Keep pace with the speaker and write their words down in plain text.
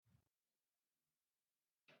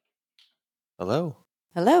Hello.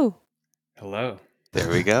 Hello. Hello.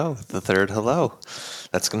 There we go. The third hello.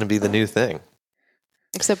 That's going to be the new thing.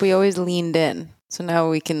 Except we always leaned in. So now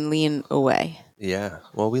we can lean away. Yeah.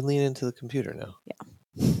 Well, we lean into the computer now.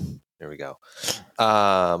 Yeah. There we go.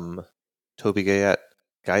 Toby Gayette,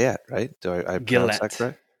 right? Do I pronounce that Gillette.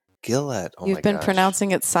 correct? Gillette. Oh You've been gosh.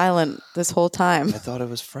 pronouncing it silent this whole time. I thought it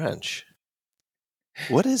was French.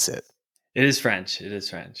 What is it? It is French.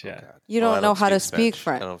 Yeah. Oh, You don't know how to speak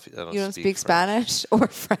French. French. I don't You don't speak French. Spanish or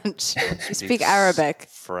French. I don't You speak Arabic.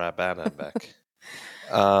 Frabanabek.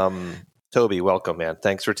 Toby, welcome, man.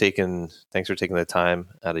 Thanks for taking the time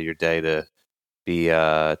out of your day to be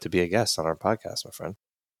a guest on our podcast, my friend.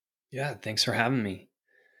 Yeah, thanks for having me.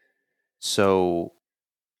 So,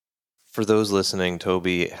 for those listening,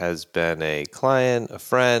 Toby has been a client, a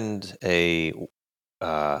friend, a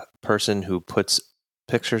person who puts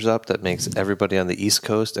pictures up that makes everybody on the East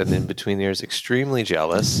Coast and in between the ears extremely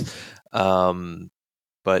jealous.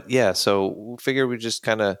 But yeah, so we figure we just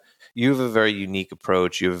kind of, you have a very unique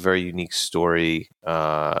approach. You have a very unique story.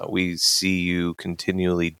 We see you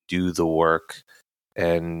continually do the work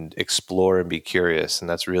and explore and be curious. And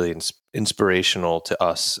that's really inspirational to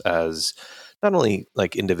us as not only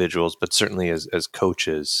like individuals, but certainly as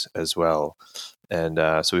coaches as well. And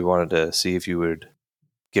so we wanted to see if you would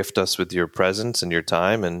gift us with your presence and your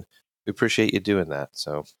time. And we appreciate you doing that.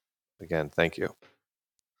 So again, thank you.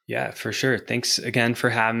 Yeah, for sure. Thanks again for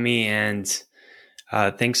having me, and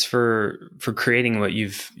thanks for creating what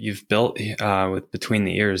you've built with Between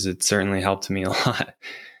the Ears. It certainly helped me a lot.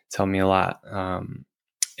 It's helped me a lot,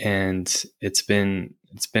 and it's been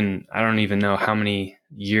I don't even know how many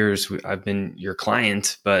years I've been your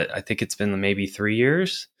client, but I think it's been maybe 3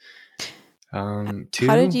 years. 2.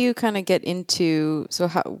 How did you kind of get into? So,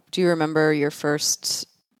 how do you remember your first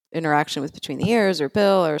interaction with Between the Ears or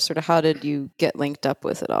Bill, or sort of how did you get linked up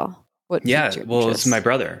with it all? What? Well, it's my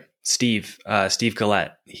brother, Steve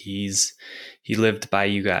Gillette. He lived by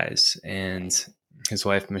you guys and his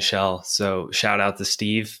wife, Michelle. So shout out to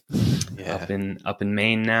Steve up in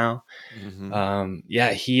Maine now. Mm-hmm.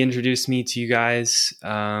 He introduced me to you guys.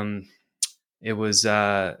 It was,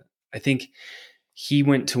 I think he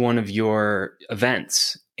went to one of your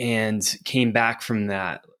events and came back from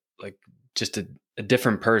that, like just a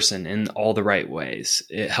different person in all the right ways.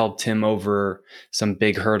 It helped him over some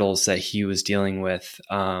big hurdles that he was dealing with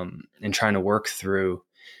and trying to work through.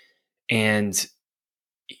 And,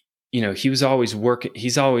 you know, he's always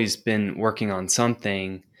been working on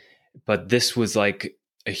something, but this was like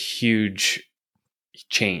a huge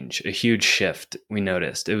change, a huge shift. We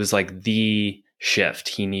noticed it was like the shift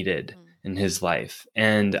he needed in his life.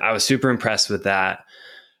 And I was super impressed with that.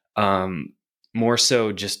 More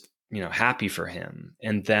so just, happy for him.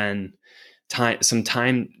 And then some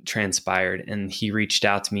time transpired and he reached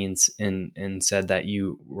out to me and said that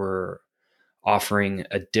you were offering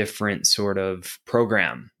a different sort of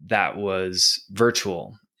program that was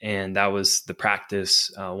virtual. And that was the Practice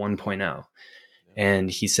 1.0. And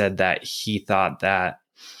he said that he thought that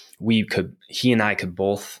he and I could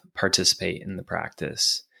both participate in the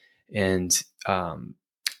practice. And,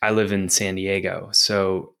 I live in San Diego.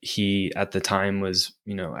 So he at the time was,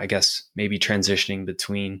 I guess maybe transitioning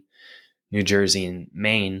between New Jersey and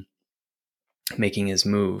Maine, making his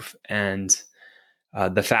move. And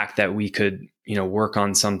the fact that we could, work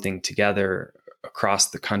on something together across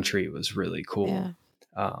the country was really cool.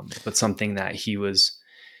 Yeah. But something that he was,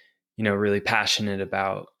 really passionate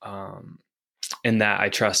about, and that I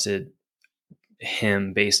trusted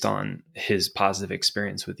him based on his positive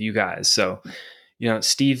experience with you guys. So,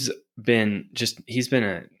 Steve's he's been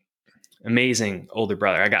an amazing older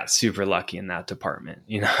brother. I got super lucky in that department.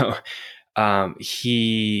 He's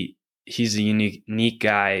a unique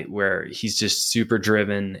guy where he's just super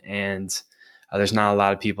driven, and there's not a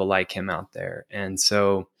lot of people like him out there. And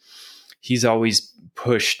so he's always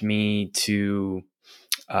pushed me to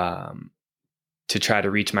try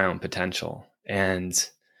to reach my own potential. And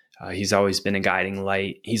he's always been a guiding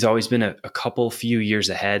light. He's always been a few years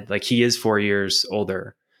ahead. Like he is 4 years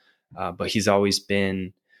older, but he's always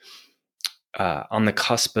been on the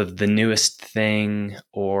cusp of the newest thing,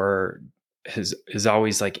 or is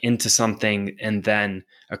always like into something. And then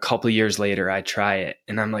a couple of years later, I try it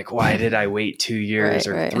and I'm like, why did I wait 2 years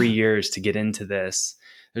or 3 years to get into this?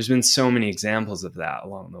 There's been so many examples of that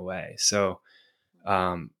along the way. So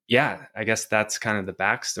I guess that's kind of the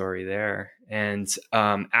backstory there. And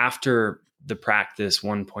after the Practice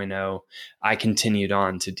 1.0, I continued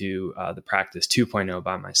on to do the Practice 2.0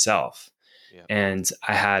 by myself. Yeah. And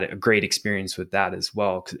I had a great experience with that as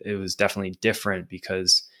well. It was definitely different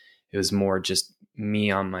because it was more just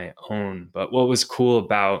me on my own. But what was cool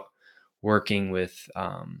about working with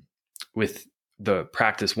the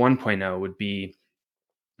practice 1.0 would be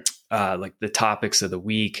like the topics of the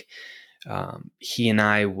week. He and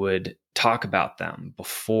I would talk about them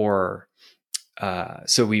before.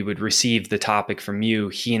 So we would receive the topic from you.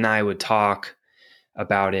 He and I would talk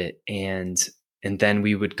about it, and then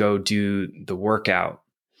we would go do the workout,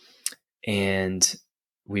 and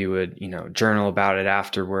we would, journal about it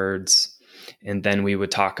afterwards. And then we would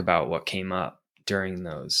talk about what came up during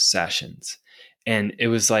those sessions. And it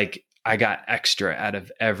was like, I got extra out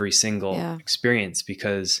of every single experience,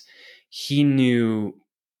 because he knew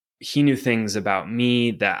things about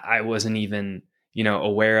me that I wasn't even,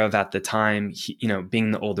 aware of at the time. He,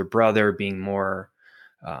 being the older brother, being more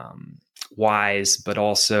wise, but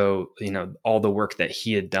also, all the work that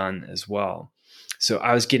he had done as well. So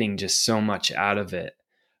I was getting just so much out of it.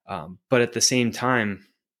 But at the same time,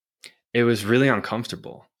 it was really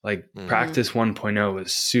uncomfortable. Like practice 1.0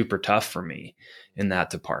 was super tough for me in that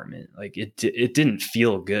department. Like it didn't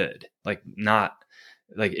feel good. Like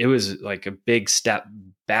it was like a big step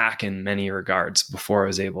back in many regards before I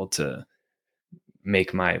was able to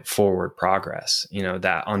make my forward progress,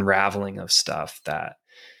 that unraveling of stuff that,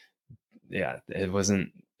 it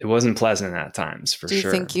wasn't pleasant at times, for sure. Do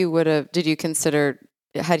you think you would have, did you consider,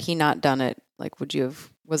 had he not done it, like,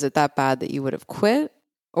 was it that bad that you would have quit?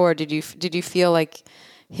 Or did you feel like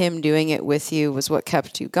him doing it with you was what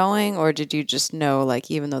kept you going? Or did you just know, like,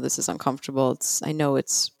 even though this is uncomfortable, I know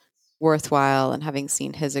it's worthwhile, and having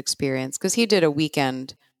seen his experience, because he did a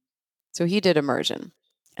weekend, so he did immersion,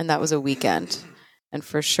 and that was a weekend. And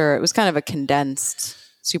for sure, it was kind of a condensed,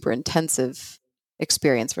 super intensive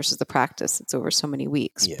experience versus the practice. It's over so many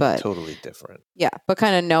weeks. Yeah, but totally different. Yeah, but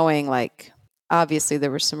kind of knowing, like, obviously there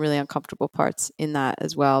were some really uncomfortable parts in that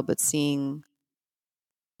as well, but seeing,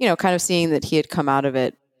 kind of seeing that he had come out of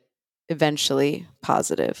it eventually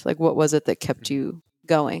positive. Like, what was it that kept you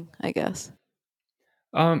going, I guess?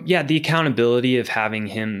 The accountability of having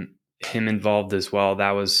him involved as well.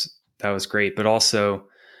 That was great. But also,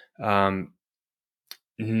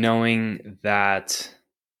 knowing that,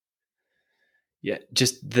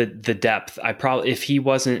 just the depth. If he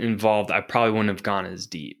wasn't involved, I probably wouldn't have gone as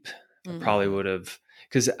deep. I probably would have,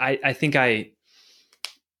 because I think I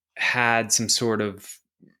had some sort of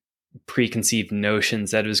preconceived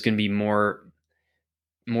notions that it was going to be more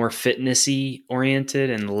fitnessy oriented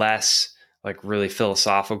and less like really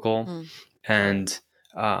philosophical. And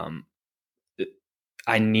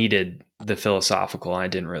I needed the philosophical. I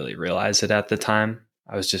didn't really realize it at the time.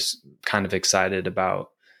 I was just kind of excited about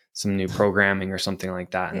some new programming or something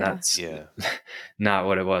like that. And that's not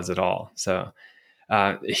what it was at all. So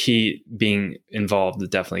he being involved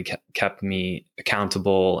definitely kept me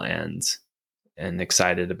accountable and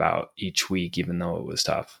excited about each week, even though it was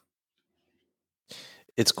tough.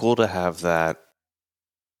 It's cool to have that,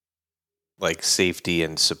 like, safety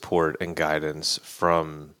and support and guidance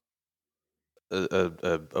from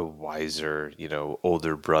a wiser,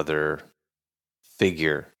 older brother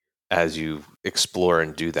figure as you explore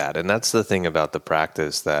and do that. And that's the thing about the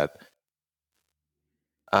practice, that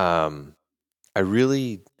I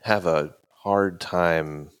really have a hard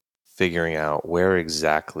time figuring out where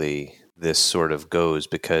exactly this sort of goes,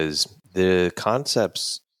 because the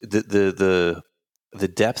concepts, the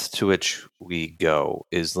depth to which we go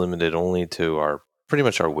is limited only to pretty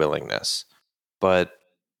much our willingness. But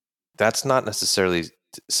that's not necessarily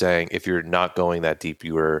saying if you're not going that deep,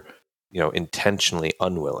 you are, intentionally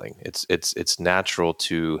unwilling. It's natural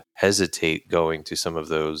to hesitate going to some of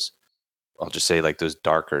those, I'll just say, like, those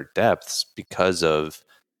darker depths, because of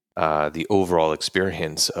the overall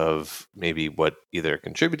experience of maybe what either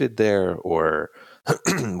contributed there or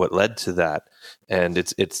what led to that. And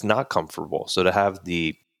it's not comfortable. So to have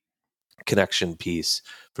the connection piece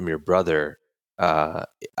from your brother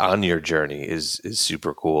on your journey is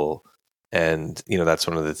super cool. And, that's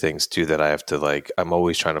one of the things too that I have to, like, I'm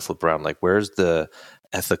always trying to flip around, like, where's the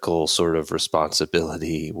ethical sort of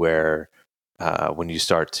responsibility where when you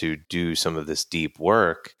start to do some of this deep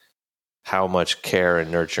work, how much care and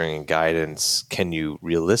nurturing and guidance can you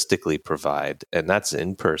realistically provide? And that's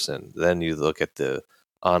in person. Then you look at the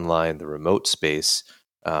online, the remote space.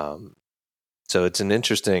 So it's an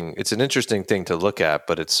interesting thing to look at,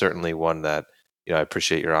 but it's certainly one that, I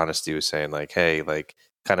appreciate your honesty with saying, like, hey, like,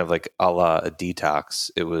 kind of like a la a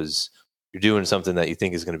detox. It was, you're doing something that you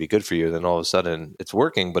think is going to be good for you, and then all of a sudden it's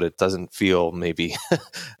working, but it doesn't feel maybe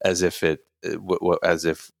as if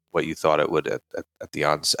what you thought it would at the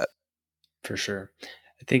onset. For sure.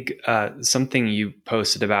 I think something you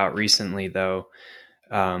posted about recently, though,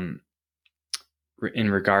 in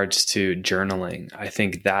regards to journaling, I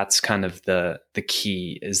think that's kind of the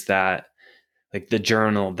key, is that like the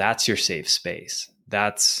journal, that's your safe space.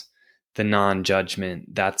 That's the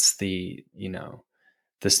non-judgment. That's the,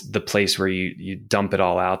 the place where you dump it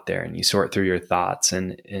all out there and you sort through your thoughts,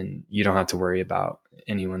 and you don't have to worry about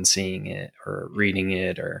anyone seeing it or reading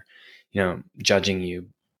it or, judging you.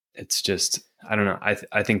 It's just, I don't know. I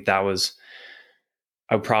think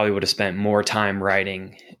I probably would have spent more time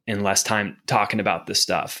writing and less time talking about this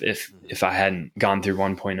stuff if I hadn't gone through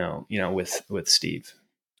 1.0, with Steve.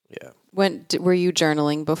 Yeah. Were you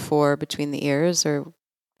journaling before Between the Ears, or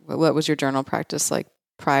what was your journal practice like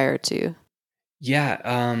prior to?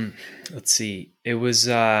 Yeah. Let's see. It was,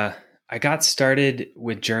 I got started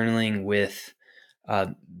with journaling with,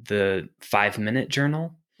 the 5-minute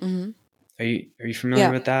journal. Mm-hmm. Are you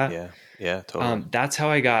familiar with that? Yeah. Yeah, totally. That's how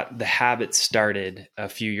I got the habit started a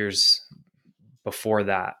few years before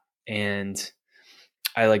that. And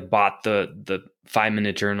I bought the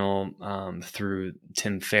 5-minute journal, through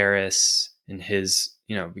Tim Ferriss and his,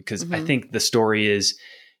 because I think the story is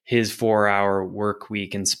his 4-hour work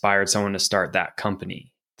week inspired someone to start that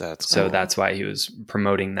company. That's why he was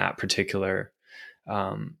promoting that particular,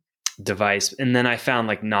 device. And then I found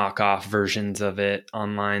knockoff versions of it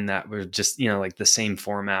online that were just, the same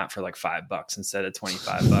format for $5 instead of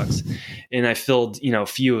 $25. And I filled, a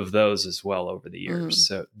few of those as well over the years.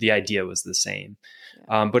 So the idea was the same,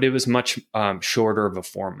 but it was much, shorter of a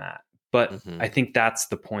format. But I think that's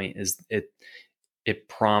the point, is it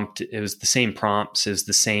was the same prompts, it was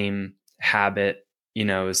the same habit,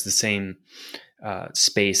 it was the same,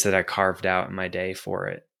 space that I carved out in my day for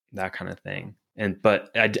it, that kind of thing. But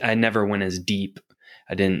I never went as deep.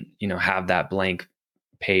 I didn't, have that blank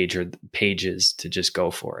page or pages to just go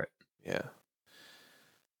for it. Yeah.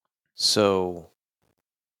 So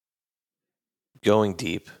going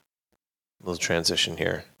deep, little transition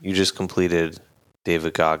here. You just completed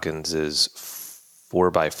David Goggins'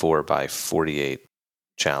 4x4x48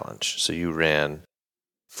 challenge. So you ran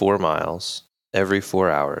 4 miles every 4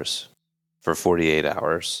 hours for 48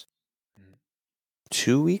 hours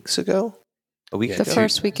 2 weeks ago? A week ago? The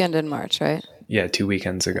first weekend in March, right? Yeah, 2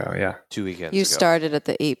 weekends ago. Yeah. 2 weekends You ago. started at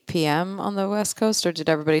the 8 p.m. on the West Coast, or did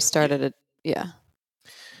everybody start at it? Yeah.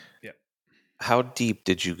 Yeah. How deep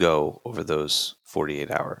did you go over those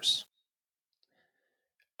 48 hours?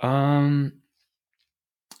 I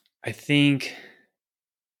think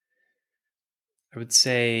I would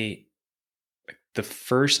say the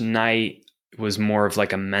first night was more of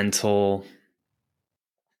a mental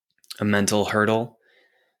hurdle,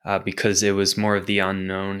 because it was more of the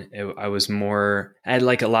unknown. I had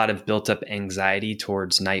a lot of built up anxiety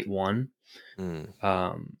towards night one.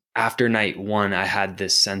 After night one, I had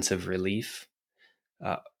this sense of relief,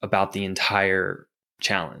 about the entire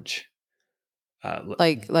challenge.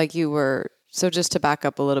 Like you were. So just to back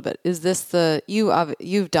up a little bit, is this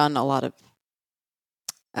you've done a lot of,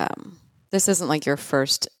 this isn't your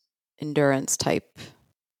first endurance type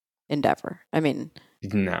endeavor. I mean,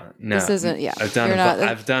 no, this isn't. Yeah, I've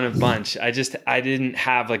done a bunch. I didn't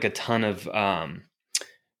have a ton of,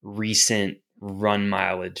 recent run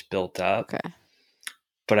mileage built up. Okay.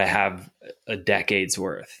 But I have a decade's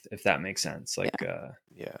worth, if that makes sense. Yeah.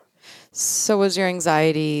 So was your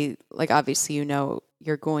anxiety, obviously, you're not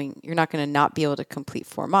going to not be able to complete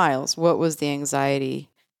 4 miles. What was the anxiety?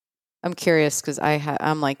 I'm curious, because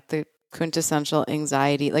I'm the quintessential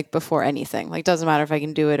anxiety, before anything, doesn't matter if I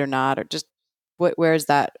can do it or not, or just what was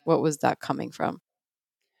that coming from?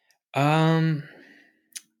 It's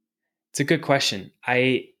a good question.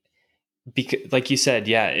 Because like you said,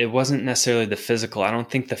 yeah, it wasn't necessarily the physical. I don't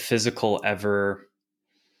think the physical ever,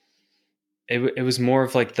 it was more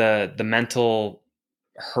of the mental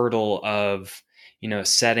hurdle of,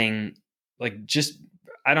 setting,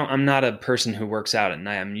 I'm not a person who works out at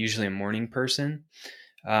night. I'm usually a morning person.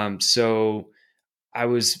 So I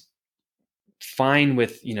was fine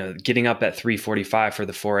with, getting up at 3:45 for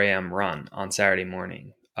the 4 a.m. run on Saturday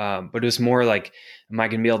morning. But it was more am I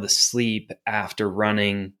going to be able to sleep after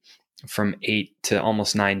running from 8 to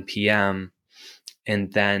almost 9 p.m.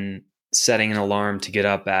 and then setting an alarm to get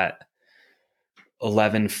up at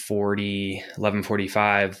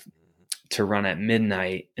 11:45 to run at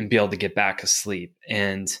midnight and be able to get back asleep.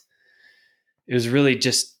 And it was really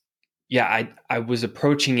just, I was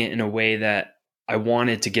approaching it in a way that I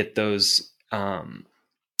wanted to get those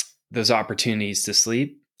opportunities to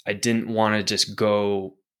sleep. I didn't want to just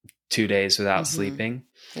go 2 days without sleeping.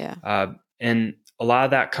 Yeah. And a lot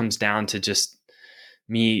of that comes down to just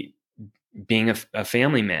me being a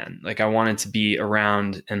family man. I wanted to be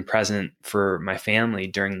around and present for my family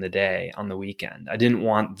during the day, on the weekend. I didn't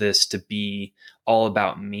want this to be all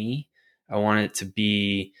about me. I wanted it to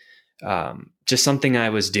be just something I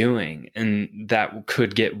was doing, and that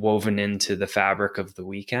could get woven into the fabric of the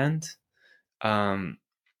weekend. And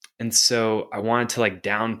so I wanted to like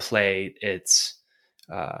downplay its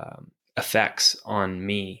effects on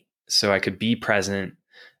me, so I could be present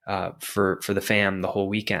for the fam the whole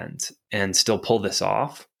weekend and still pull this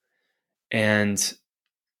off. And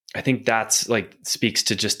I think that's like speaks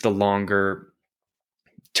to just the longer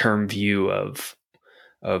term view of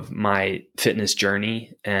my fitness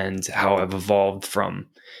journey and how I've evolved from,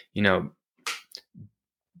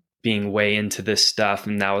 being way into this stuff,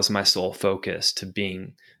 and that was my sole focus, to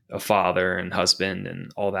being a father and husband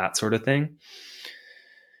and all that sort of thing.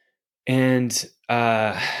 And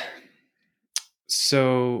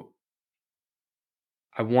so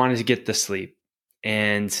I wanted to get the sleep.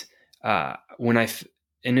 And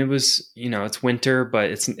and it was, it's winter,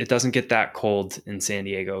 but it doesn't get that cold in San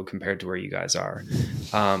Diego compared to where you guys are.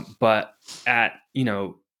 But at,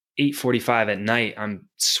 8:45 at night, I'm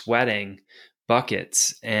sweating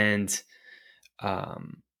buckets, and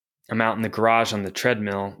I'm out in the garage on the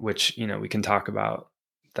treadmill, which, we can talk about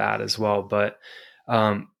that as well. But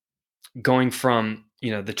going from,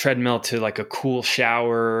 the treadmill to like a cool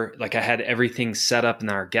shower, like I had everything set up in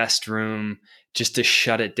our guest room just to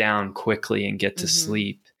shut it down quickly and get to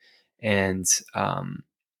sleep. And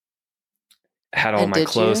had all my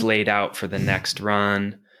clothes laid out for the next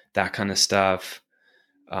run, that kind of stuff.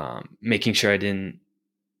 Making sure I didn't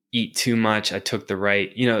eat too much. I took the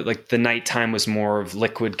right, like the nighttime was more of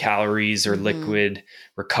liquid calories or liquid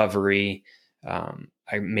recovery.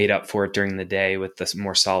 I made up for it during the day with the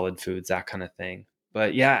more solid foods, that kind of thing.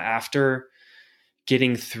 But yeah, after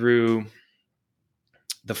getting through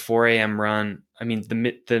the 4 a.m. run, I mean,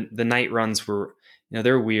 the night runs were,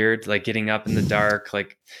 they're weird, like getting up in the dark,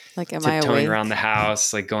 like tiptoeing around the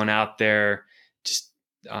house, like going out there. Just,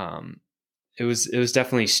 it was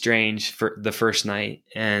definitely strange for the first night.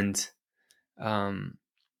 And,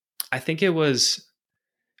 I think it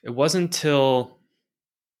wasn't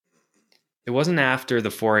after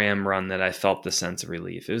the 4 a.m. run that I felt the sense of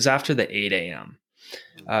relief. It was after the 8 a.m.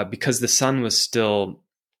 Because the sun was still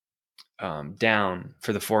down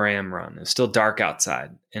for the 4 a.m. run. It was still dark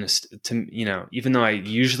outside, and even though I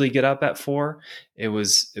usually get up at 4, I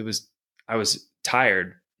was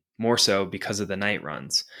tired more so because of the night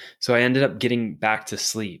runs. So I ended up getting back to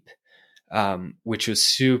sleep, which was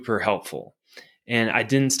super helpful. And I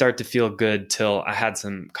didn't start to feel good till I had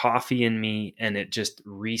some coffee in me, and it just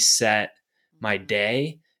reset my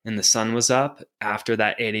day, and the sun was up after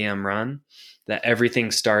that 8 a.m. run, that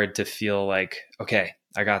everything started to feel like, okay,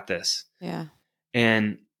 I got this. Yeah.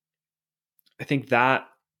 And I think that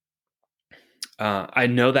I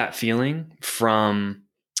know that feeling from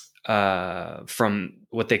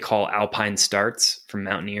what they call alpine starts, from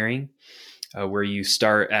mountaineering, where you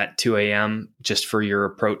start at 2 a.m. just for your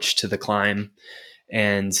approach to the climb.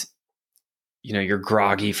 And, you're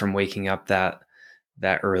groggy from waking up that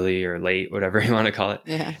early or late, whatever you want to call it.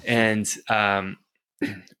 Yeah. And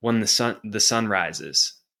when the sun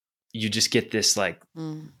rises, you just get this like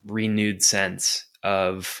renewed sense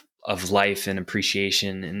of life and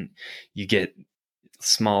appreciation, and you get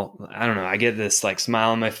I get this like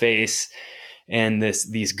smile on my face and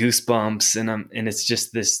these goosebumps, and it's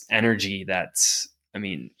just this energy that's,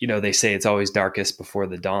 they say it's always darkest before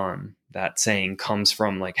the dawn. That saying comes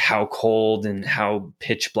from like how cold and how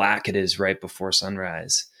pitch black it is right before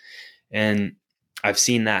sunrise. And I've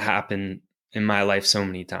seen that happen in my life so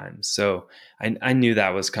many times. So I knew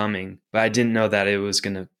that was coming, but I didn't know that it was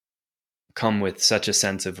going to come with such a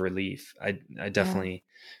sense of relief. I definitely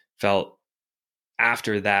felt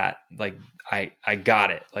after that, like I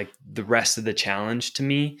got it. Like the rest of the challenge to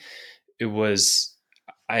me,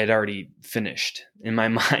 I had already finished in my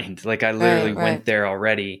mind. Like I literally went there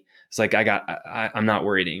already. It's like, I'm not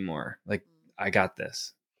worried anymore. Like I got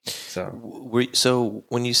this. So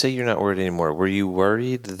when you say you're not worried anymore, were you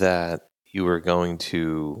worried that you were going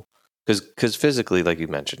to, because physically, like you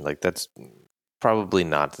mentioned, like that's probably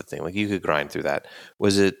not the thing. Like you could grind through that.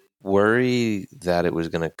 Was it worry that it was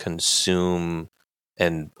going to consume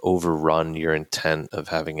and overrun your intent of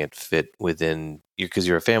having it fit within you, because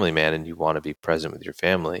you're a family man and you want to be present with your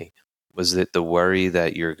family? Was it the worry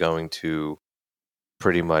that you're going to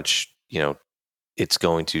pretty much, it's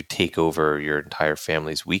going to take over your entire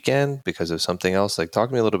family's weekend because of something else? Like, talk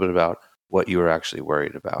to me a little bit about what you were actually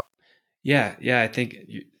worried about. Yeah. I think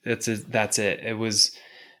that's it. It was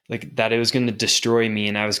like that it was going to destroy me,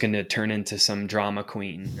 and I was going to turn into some drama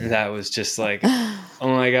queen. And that was just like, oh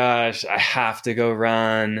my gosh, I have to go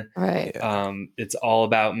run. Right. It's all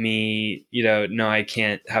about me. No, I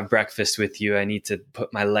can't have breakfast with you. I need to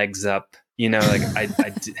put my legs up, like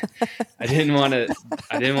I didn't want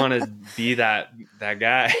to be that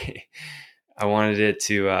guy. I wanted it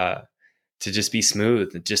to just be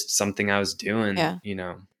smooth, just something I was doing, like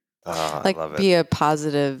I love it. Be a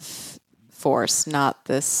positive force, not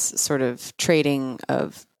this sort of trading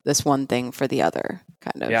of this one thing for the other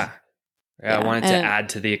kind of. Yeah. I wanted to add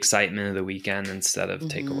to the excitement of the weekend instead of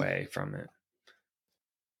take away from it.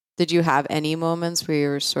 Did you have any moments where you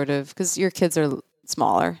were sort of, because your kids are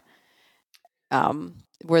smaller,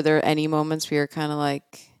 were there any moments where you're kind of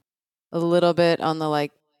like a little bit on the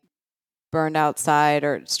like burned out side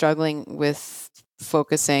or struggling with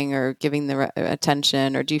focusing or giving the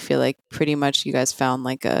attention, or do you feel like pretty much you guys found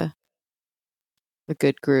like a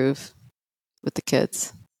good groove with the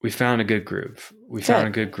kids? We found a good groove. Found a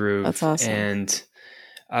good groove. That's awesome. And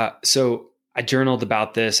so I journaled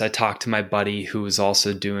about this. I talked to my buddy who was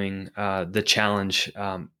also doing the challenge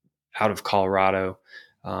out of Colorado.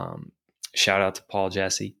 Shout out to Paul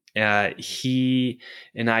Jesse. He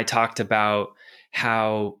and I talked about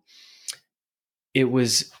how it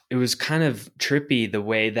was kind of trippy the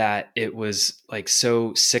way that it was like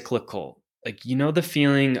so cyclical. Like, the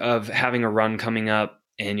feeling of having a run coming up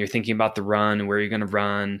and you're thinking about the run, where you're going to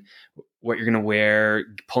run, what you're going to wear,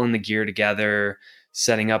 pulling the gear together,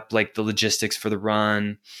 setting up like the logistics for the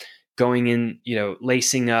run, going in,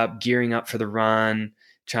 lacing up, gearing up for the run,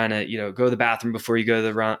 trying to, go to the bathroom before you go to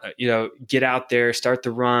the run, get out there, start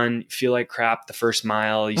the run, feel like crap the first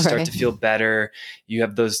mile, you start to feel better. You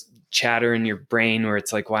have those chatter in your brain where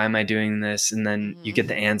it's like, why am I doing this? And then you get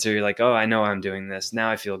the answer. You're like, oh, I know I'm doing this.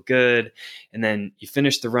 Now I feel good. And then you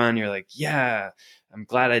finish the run. You're like, yeah, I'm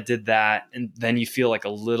glad I did that. And then you feel like a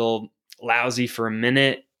little lousy for a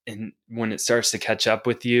minute. And when it starts to catch up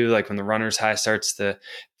with you, like when the runner's high starts to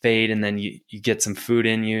fade and then you get some food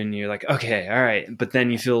in you and you're like, okay, all right. But then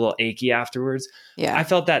you feel a little achy afterwards. Yeah. I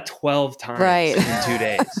felt that 12 times in 2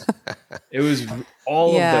 days. It was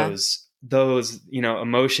all of those,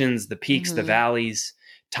 emotions, the peaks, the valleys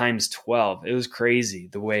times 12. It was crazy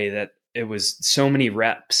the way that it was so many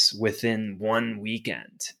reps within one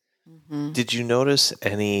weekend. Did you notice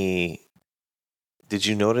anything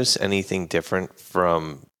different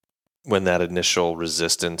from when that initial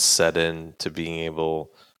resistance set in to being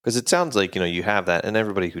able, because it sounds like, you have that, and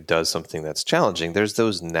everybody who does something that's challenging, there's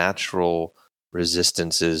those natural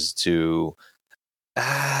resistances to,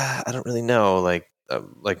 I don't really know,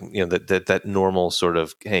 that normal sort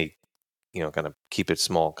of, hey, kind of keep it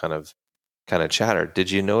small kind of chatter. Did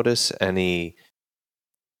you notice any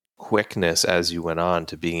quickness as you went on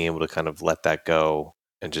to being able to kind of let that go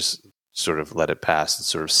and just sort of let it pass and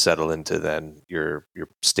sort of settle into then your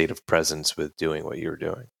state of presence with doing what you were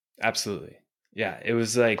doing? Absolutely. Yeah. It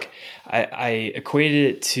was like, I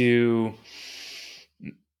equated it to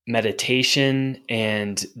meditation,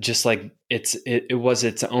 and just like it was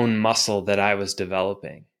its own muscle that I was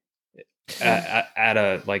developing at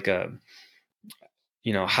a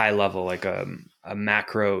high level, like a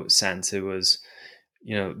macro sense. It was,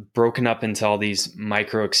 broken up into all these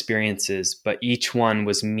micro experiences, but each one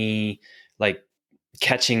was me like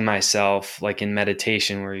catching myself, like in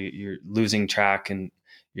meditation where you're losing track and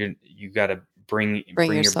you got to bring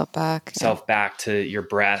yourself back to your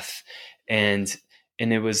breath. And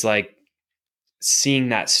it was like seeing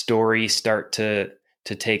that story start to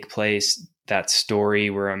take place, that story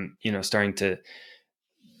where I'm, starting to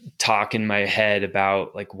talk in my head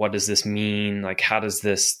about like, what does this mean? Like, how does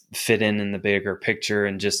this fit in the bigger picture?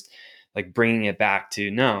 And just like bringing it back to,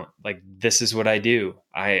 no, like, this is what I do.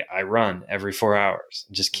 I run every 4 hours.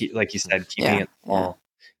 Just keep, like you said, keeping it small,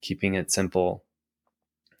 keeping it simple.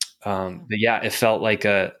 But yeah, it felt like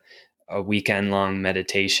a weekend long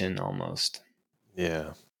meditation almost.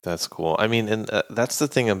 Yeah, that's cool. I mean, and that's the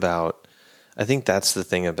thing about, I think that's the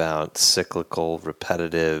thing about cyclical,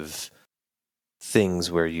 repetitive things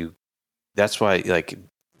where that's why like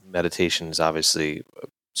meditation is obviously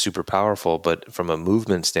super powerful, but from a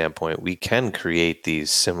movement standpoint, we can create these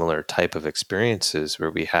similar type of experiences where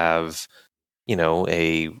we have,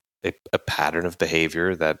 a pattern of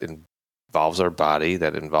behavior that involves our body,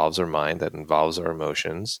 that involves our mind, that involves our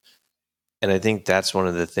emotions. And I think that's one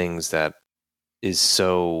of the things that is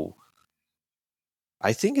so,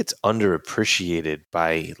 I think it's underappreciated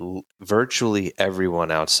by virtually everyone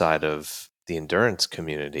outside of the endurance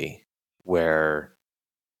community, where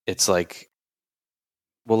it's like,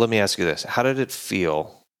 well, let me ask you this. How did it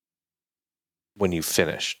feel when you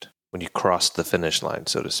finished, when you crossed the finish line,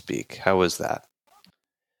 so to speak? How was that?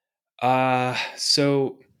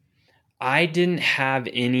 So I didn't have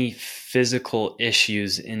any physical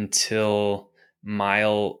issues until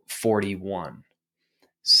mile 41.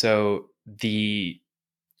 So the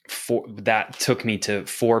that took me to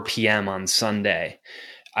 4 p.m. on Sunday.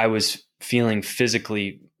 I was feeling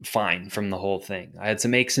physically fine from the whole thing. I had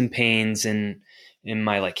some aches and pains in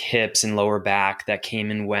my like hips and lower back that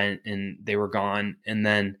came and went, and they were gone. And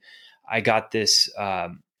then I got this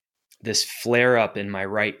this flare up in my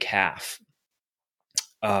right calf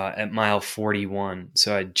at mile 41.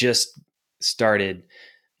 So I just started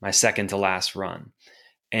my second to last run.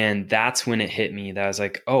 And that's when it hit me that I was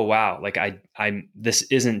like, oh wow, like I this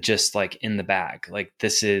isn't just like in the bag. Like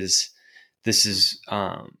this is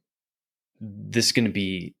going to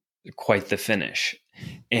be quite the finish.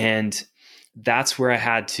 And that's where I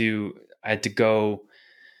had to go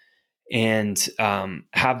and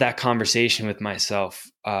have that conversation with myself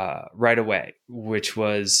right away, which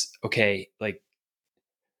was, okay, like,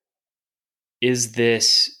 is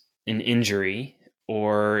this an injury,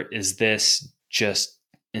 or is this just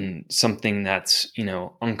in something that's,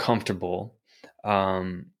 uncomfortable?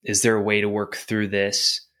 Is there a way to work through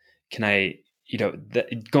this? Can I,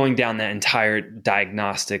 going down that entire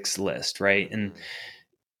diagnostics list, right? And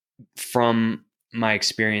from my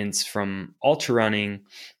experience from ultra running,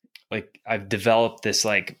 like I've developed this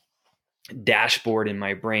like dashboard in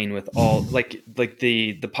my brain with all like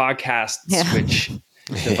the podcast switch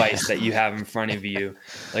device that you have in front of you.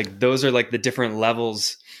 Like those are like the different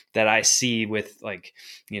levels that I see with like,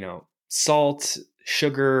 salt,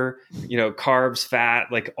 sugar, carbs,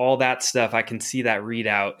 fat, like all that stuff. I can see that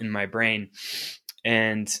readout in my brain.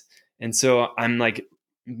 And so I'm like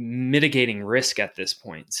mitigating risk at this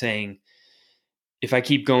point, saying, if I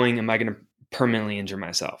keep going, am I going to permanently injure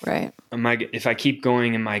myself? Right. If I keep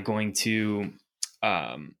going, am I going to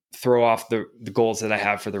throw off the goals that I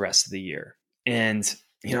have for the rest of the year? And,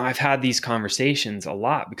 I've had these conversations a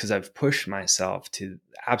lot because I've pushed myself to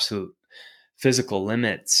absolute physical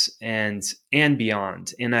limits and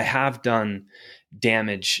beyond. And I have done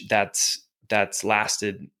damage that's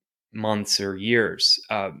lasted months or years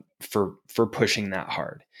for pushing that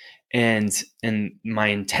hard. And my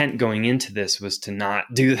intent going into this was to not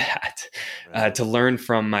do that, to learn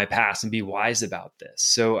from my past and be wise about this.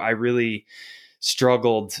 So I really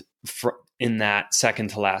struggled in that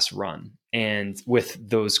second to last run and with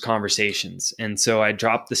those conversations. And so I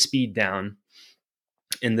dropped the speed down.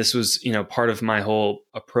 And this was, part of my whole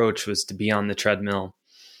approach was to be on the treadmill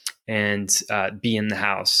and be in the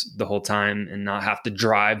house the whole time and not have to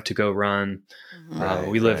drive to go run.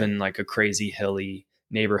 We live in like a crazy hilly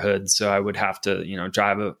neighborhood, so I would have to,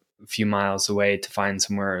 drive a few miles away to find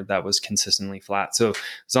somewhere that was consistently flat. So I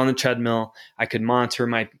was on the treadmill. I could monitor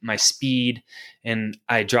my speed, and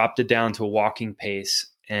I dropped it down to a walking pace,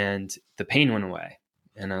 and the pain went away.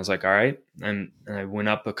 And I was like, all right. And I went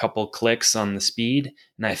up a couple clicks on the speed,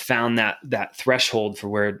 and I found that threshold for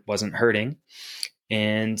where it wasn't hurting.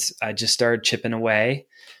 And I just started chipping away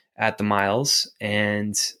at the miles,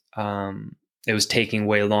 and it was taking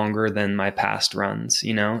way longer than my past runs,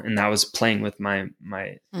 and that was playing with my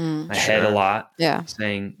head a lot. Yeah.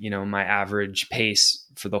 Saying, my average pace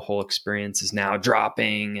for the whole experience is now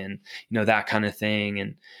dropping, and, that kind of thing.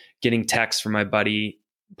 And getting texts from my buddy,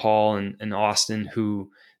 Paul and Austin, who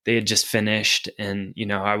they had just finished. And,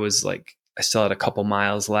 I was like, I still had a couple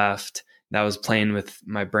miles left. That was playing with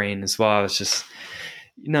my brain as well. I was just,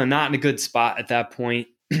 not in a good spot at that point.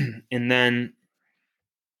 And then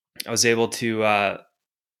I was able to,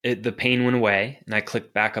 the pain went away, and I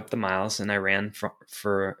clicked back up the miles, and I ran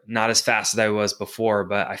for not as fast as I was before,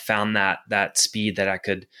 but I found that speed that I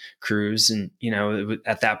could cruise. And,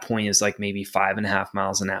 at that point is like maybe 5.5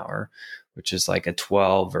 miles an hour, which is like a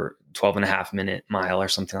 12 or 12.5 minute mile or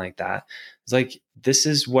something like that. It's like, this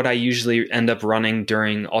is what I usually end up running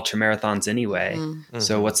during ultra marathons anyway. Mm-hmm.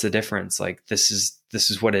 So what's the difference? Like, this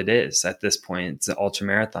is what it is at this point. It's an ultra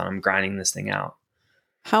marathon. I'm grinding this thing out.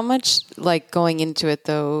 How much, like, going into it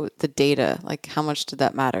though, the data, like how much did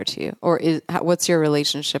that matter to you? Or what's your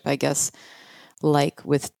relationship, I guess, like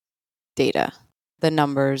with data, the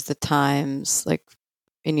numbers, the times, like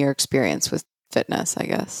in your experience with fitness, I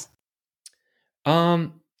guess?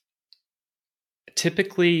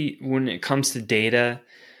 Typically when it comes to data,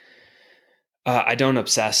 I don't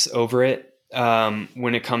obsess over it.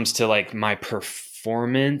 When it comes to like my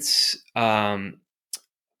performance, I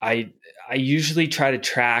usually try to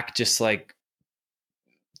track just like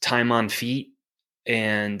time on feet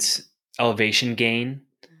and elevation gain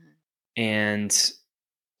and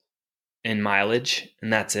mileage,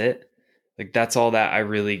 and that's it. Like, that's all that I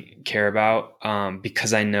really care about,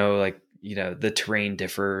 because I know, like, the terrain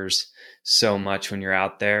differs so much when you're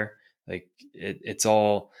out there. Like it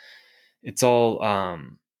all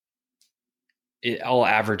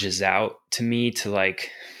averages out to me to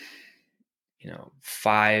like,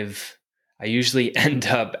 I usually end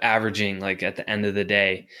up averaging, like, at the end of the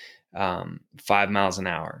day, 5 miles an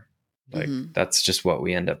hour. Like, that's just what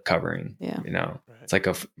we end up covering. Yeah. It's like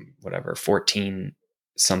 14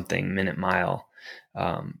 something minute mile.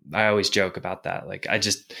 I always joke about that. Like,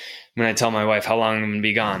 when I tell my wife how long I'm going to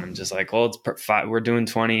be gone, I'm just like, well, it's we're doing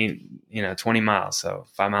 20 miles. So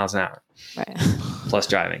 5 miles an hour, right. Plus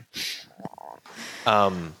driving.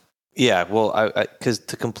 Yeah, well, because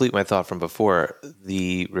to complete my thought from before,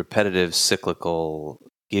 the repetitive, cyclical,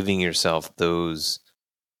 giving yourself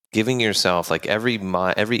like every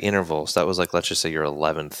interval. So that was like, let's just say your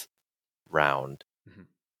 11th round.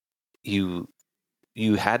 You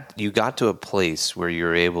got to a place where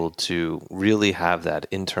you're able to really have that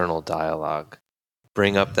internal dialogue,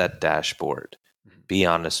 bring up that dashboard, be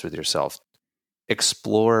honest with yourself,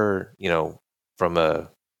 explore, from a,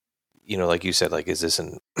 like you said, like, is this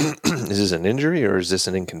an injury or is this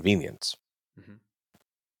an inconvenience?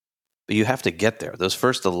 But you have to get there. Those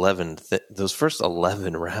first 11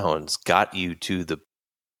 rounds got you to the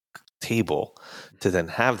table to then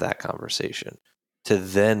have that conversation, to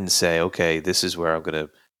then say, okay, this is where I'm going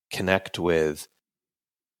to connect with,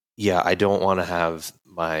 I don't want to have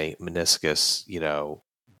my meniscus,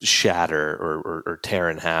 shatter or tear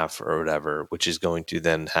in half or whatever, which is going to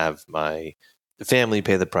then have my family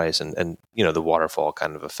pay the price and the waterfall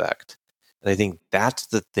kind of effect. And I think that's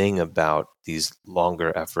the thing about these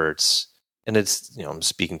longer efforts. And it's, I'm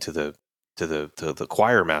speaking to the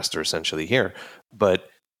choir master essentially here, but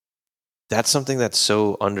that's something that's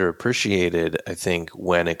so underappreciated, I think,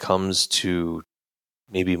 when it comes to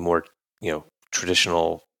maybe more,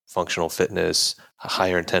 traditional functional fitness,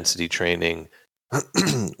 higher intensity training,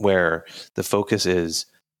 where the focus is,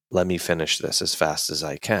 let me finish this as fast as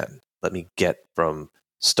I can. Let me get from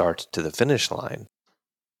start to the finish line.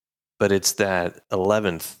 But it's that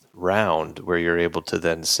 11th round where you're able to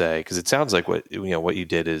then say, because it sounds like what you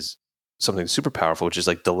did is something super powerful, which is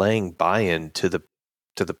like delaying buy-in to the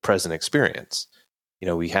present experience.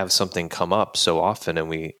 We have something come up so often and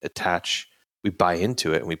we buy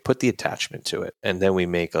into it and we put the attachment to it, and then we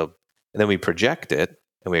project it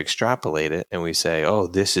and we extrapolate it and we say, oh,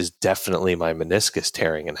 this is definitely my meniscus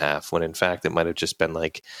tearing in half, when in fact it might have just been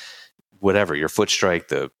like whatever, your foot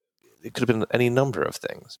strike, it could have been any number of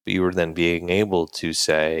things. But you were then being able to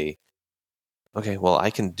say, okay, well,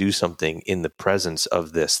 I can do something in the presence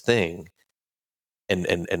of this thing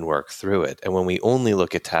and work through it. And when we only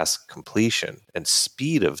look at task completion and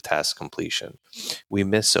speed of task completion, we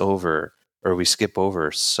skip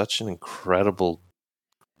over such an incredible,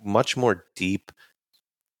 much more deep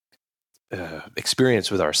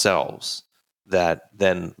experience with ourselves that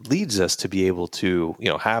then leads us to be able to,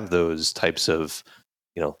 have those types of,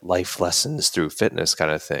 life lessons through fitness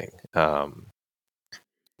kind of thing.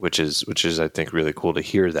 Which is, I think, really cool to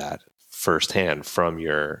hear that firsthand from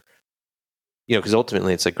your, because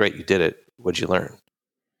ultimately it's like, great, you did it. What'd you learn?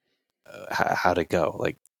 How'd it go?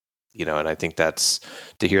 Like, and I think that's,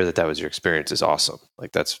 to hear that was your experience is awesome.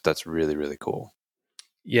 Like that's really, really cool.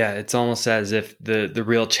 Yeah. It's almost as if the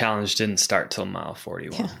real challenge didn't start till mile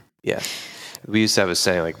 41. Yeah. We used to have a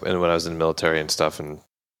saying, like, when I was in the military and stuff, and,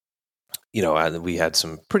 we had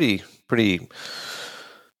some pretty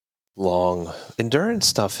long endurance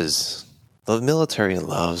stuff. The military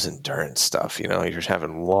loves endurance stuff. You're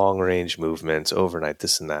having long range movements overnight,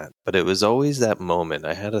 this and that. But it was always that moment.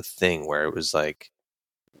 I had a thing where it was like,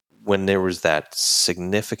 when there was that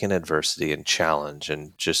significant adversity and challenge,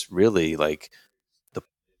 and just really like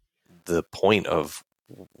the point of,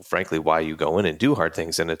 frankly, why you go in and do hard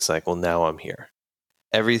things. And it's like, well, now I'm here.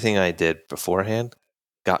 Everything I did beforehand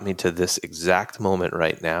got me to this exact moment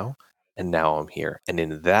right now. And now I'm here. And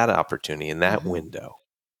in that opportunity, in that window,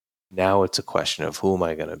 now it's a question of, who am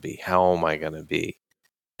I going to be? How am I going to be?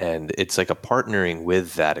 And it's like a partnering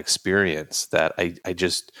with that experience that I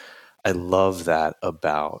love that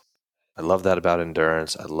about. I love that about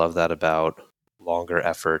endurance. I love that about longer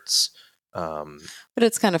efforts. But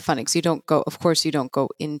it's kind of funny because you don't go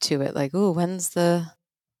into it like, oh, when's the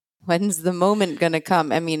moment going to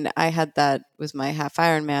come? I mean, I had that with my half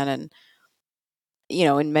Ironman, and,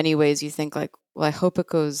 in many ways you think like, well, I hope it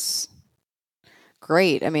goes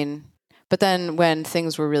great. I mean, but then when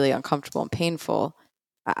things were really uncomfortable and painful,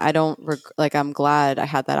 I'm glad I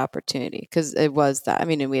had that opportunity, because it was that, I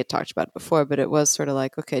mean, and we had talked about it before, but it was sort of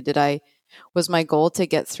like, okay, was my goal to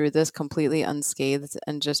get through this completely unscathed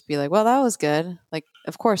and just be like, well, that was good? Like,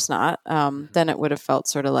 of course not. Then it would have felt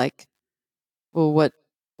sort of like, well, what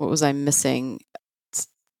was I missing?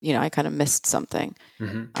 I kind of missed something.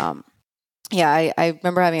 Mm-hmm. I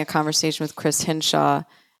remember having a conversation with Chris Hinshaw,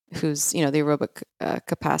 who's, the aerobic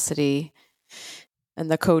capacity and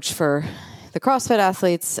the coach for the CrossFit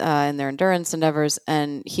athletes in their endurance endeavors.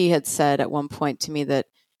 And he had said at one point to me that,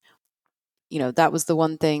 that was the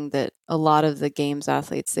one thing that a lot of the games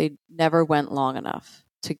athletes, they never went long enough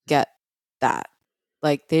to get that.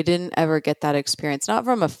 Like they didn't ever get that experience, not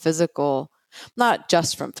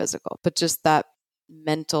just from physical, but just that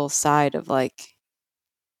mental side of like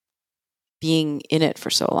being in it for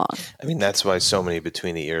so long. I mean, that's why so many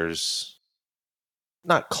between the ears,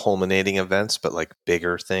 not culminating events, but like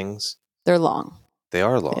bigger things. They're long. They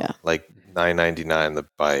are long. Yeah. Like 999 the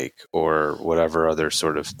bike or whatever other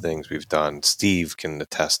sort of things we've done. Steve can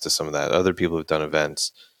attest to some of that. Other people have done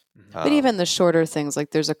events. But even the shorter things, like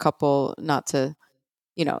there's a couple, not to,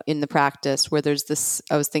 in the practice where there's this,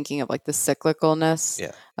 I was thinking of like the cyclicalness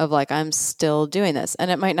of like, I'm still doing this.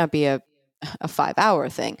 And it might not be a 5-hour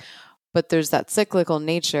thing, but there's that cyclical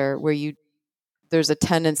nature where there's a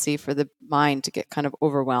tendency for the mind to get kind of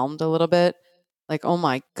overwhelmed a little bit. Like, oh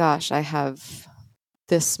my gosh, I have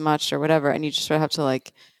this much or whatever. And you just sort of have to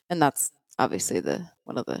like, and that's obviously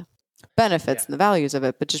one of the benefits and the values of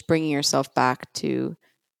it, but just bringing yourself back to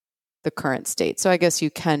the current state. So I guess you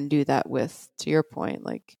can do that with, to your point,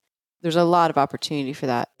 like there's a lot of opportunity for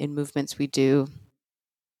that in movements we do,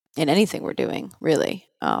 in anything we're doing, really.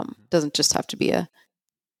 Doesn't just have to be a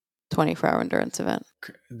 24-hour endurance event.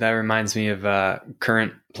 That reminds me of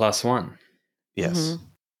Current +1. Yes. Mm-hmm.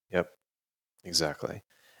 Yep. Exactly.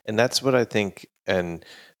 And that's what I think. And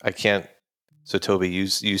I can't. So Toby, you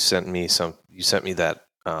sent me that.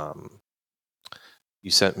 You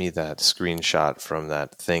sent me that screenshot from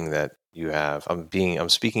that thing that you have. I'm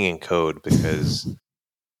speaking in code because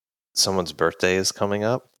someone's birthday is coming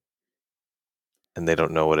up, and they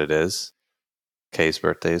don't know what it is. Kay's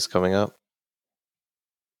birthday is coming up.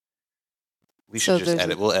 We should just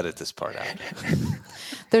edit. We'll edit this part out.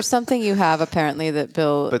 There's something you have apparently that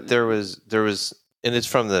Bill. But there was, and it's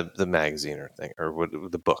from the magazine or thing or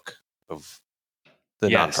the book of the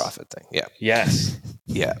nonprofit thing. Yeah. Yes.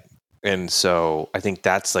 Yeah. And so I think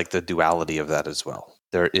that's like the duality of that as well.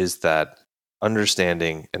 There is that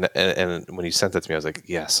understanding, and when you sent that to me, I was like,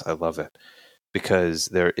 yes, I love it, because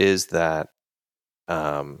there is that.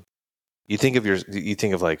 You think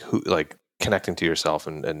of like who, like connecting to yourself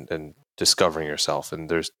and discovering yourself, and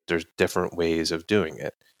there's different ways of doing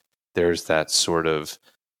it. There's that sort of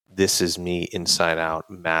this is me inside out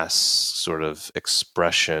mass sort of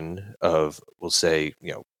expression of, we'll say,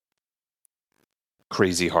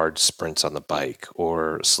 crazy hard sprints on the bike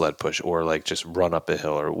or sled push or like just run up a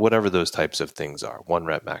hill or whatever those types of things are, 1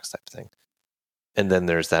 rep max type thing. And then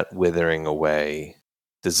there's that withering away,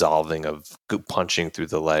 dissolving of punching through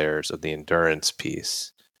the layers of the endurance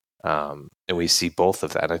piece. And we see both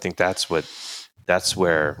of that. And I think that's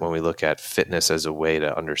where, when we look at fitness as a way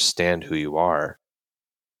to understand who you are,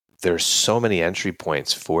 there's so many entry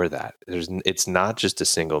points for that. It's not just a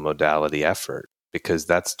single modality effort, because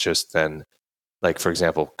that's just then, like, for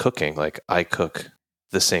example, cooking. Like, I cook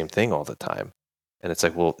the same thing all the time, and it's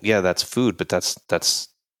like, well, yeah, that's food, but that's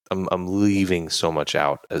I'm leaving so much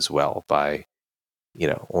out as well by,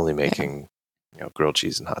 only making, grilled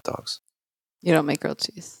cheese and hot dogs. You don't make grilled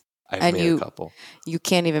cheese. I've made a couple. You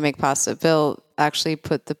can't even make pasta. Bill actually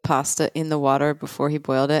put the pasta in the water before he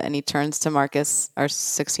boiled it, and he turns to Marcus, our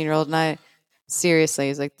 16-year-old, and I. Seriously,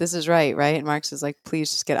 he's like, "This is right?" And Marcus is like, "Please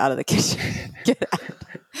just get out of the kitchen." Get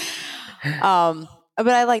out. But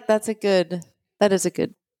I like that is a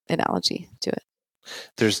good analogy to it.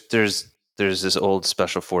 There's this old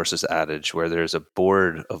special forces adage where there's a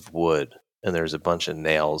board of wood and there's a bunch of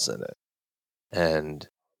nails in it, and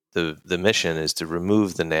the mission is to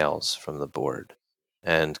remove the nails from the board.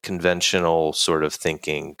 And conventional sort of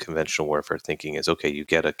thinking, conventional warfare thinking is, okay, you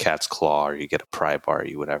get a cat's claw or you get a pry bar,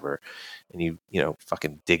 you whatever, and you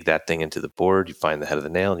fucking dig that thing into the board, you find the head of the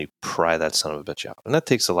nail and you pry that son of a bitch out. And that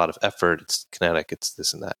takes a lot of effort, it's kinetic, it's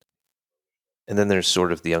this and that. And then there's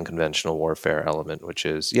sort of the unconventional warfare element, which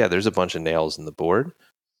is, there's a bunch of nails in the board.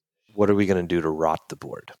 What are we going to do to rot the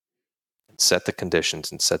board? And set the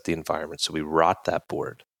conditions and set the environment so we rot that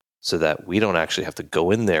board, so that we don't actually have to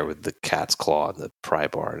go in there with the cat's claw and the pry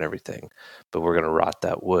bar and everything, but we're going to rot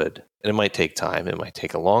that wood. And it might take time. It might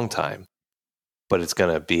take a long time, but it's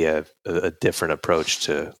going to be a different approach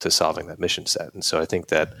to solving that mission set. And so I think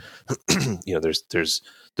that, there's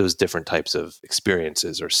those different types of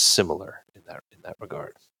experiences are similar in that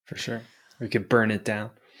regard. For sure. We could burn it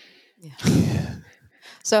down. Yeah.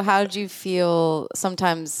 So how did you feel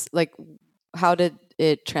sometimes, like, how did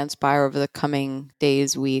it transpire over the coming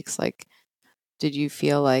days, weeks? Like, did you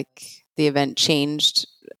feel like the event changed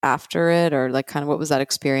after it, or like kind of what was that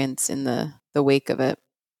experience in the wake of it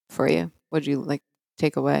for you? What did you like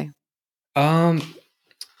take away?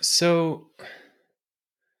 So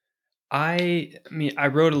I mean, I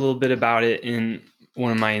wrote a little bit about it in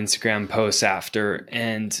one of my Instagram posts after,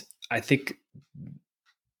 and I think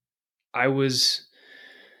I was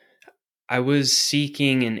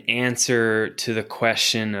seeking an answer to the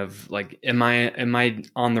question of like, am I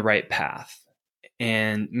on the right path?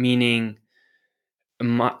 And meaning,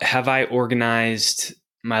 have I organized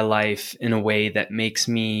my life in a way that makes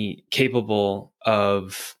me capable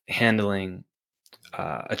of handling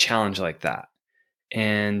a challenge like that?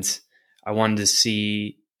 And I wanted to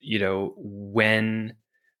see, when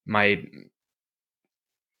my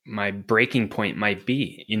breaking point might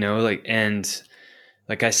be, and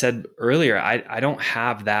like I said earlier, I don't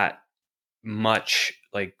have that much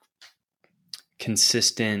like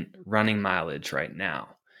consistent running mileage right now.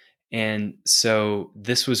 And so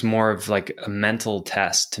this was more of like a mental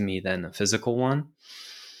test to me than a physical one.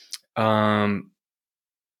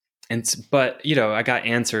 But I got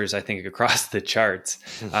answers, I think, across the charts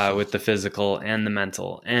with the physical and the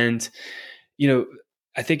mental. And,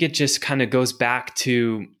 I think it just kind of goes back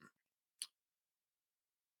to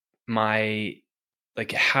my,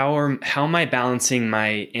 like, how am I balancing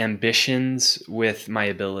my ambitions with my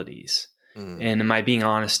abilities? And am I being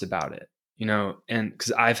honest about it? And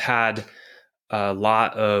because I've had a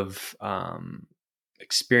lot of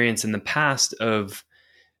experience in the past of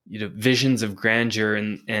visions of grandeur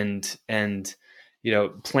and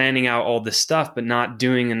planning out all this stuff, but not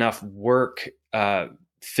doing enough work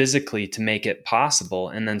physically to make it possible,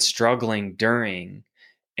 and then struggling during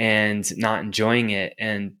and not enjoying it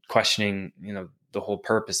and questioning the whole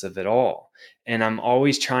purpose of it all. And I'm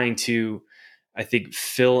always trying to, I think,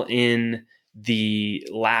 fill in the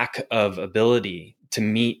lack of ability to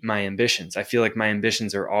meet my ambitions. I feel like my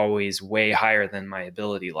ambitions are always way higher than my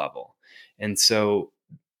ability level. And so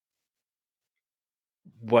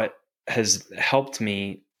what has helped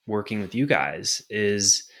me working with you guys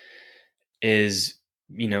is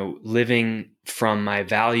living from my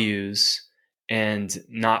values and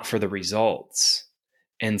not for the results.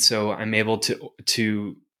 And so I'm able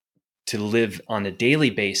to live on a daily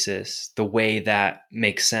basis the way that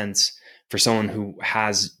makes sense for someone who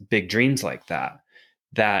has big dreams like that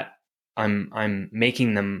I'm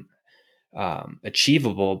making them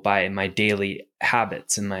achievable by my daily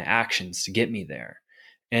habits and my actions to get me there.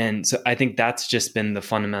 And so I think that's just been the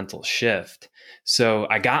fundamental shift. So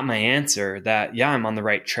I got my answer that, yeah, I'm on the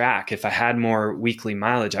right track. If I had more weekly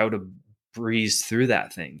mileage, I would have breezed through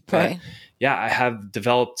that thing. But yeah, I have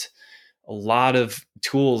developed a lot of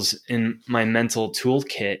tools in my mental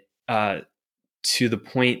toolkit to the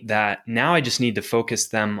point that now I just need to focus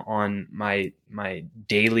them on my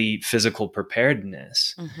daily physical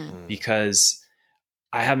preparedness, because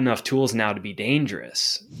I have enough tools now to be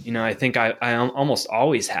dangerous. I think I almost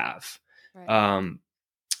always have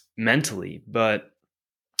mentally, but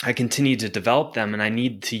I continue to develop them, and I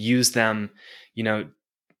need to use them,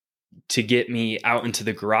 to get me out into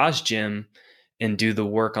the garage gym and do the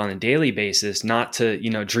work on a daily basis, not to,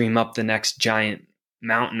 dream up the next giant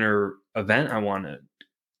mountain or event I want to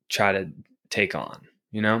try to take on.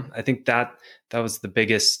 I think that was the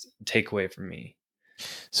biggest takeaway for me.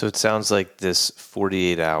 So it sounds like this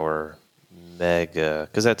 48-hour mega,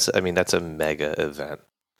 because that's a mega event.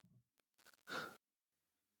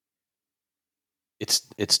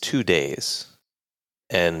 It's 2 days,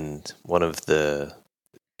 and one of the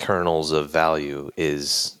kernels of value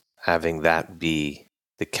is having that be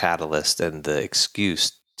the catalyst and the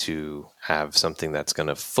excuse to have something that's going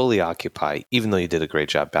to fully occupy, even though you did a great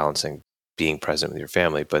job balancing being present with your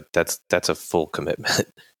family, but that's a full commitment.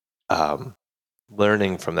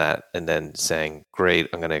 Learning from that and then saying, great,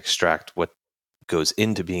 I'm going to extract what goes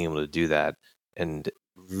into being able to do that and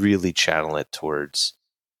really channel it towards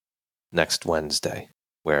next Wednesday,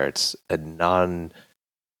 where it's a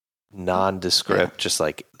nondescript, just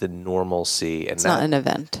like the normalcy. And it's not an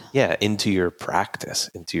event. Yeah, into your practice,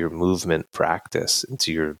 into your movement practice,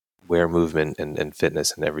 into your where movement and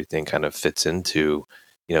fitness and everything kind of fits into,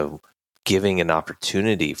 giving an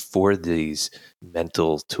opportunity for these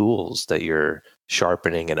mental tools that you're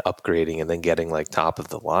sharpening and upgrading, and then getting like top of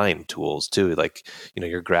the line tools too. Like,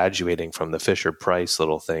 you're graduating from the Fisher Price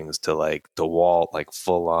little things to like DeWalt, like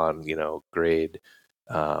full on, grade.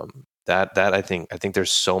 That I think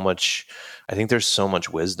there's so much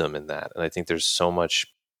wisdom in that. And I think there's so much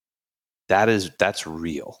that's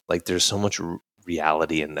real. Like there's so much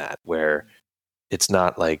reality in that, where it's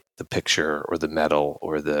not like the picture or the medal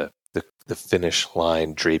or the finish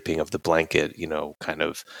line draping of the blanket, kind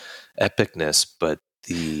of epicness, but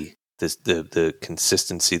the the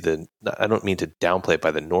consistency, I don't mean to downplay it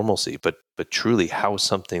by the normalcy, but truly how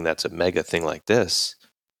something that's a mega thing like this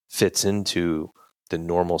fits into the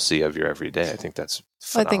normalcy of your everyday. I think that's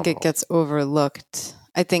phenomenal. I think it gets overlooked.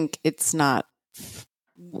 I think it's not,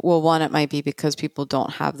 well, one, it might be because people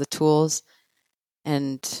don't have the tools,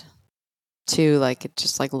 and two, like it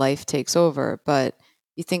just like life takes over. But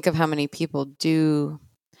you think of how many people do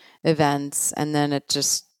events and then it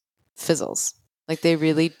just fizzles. Like they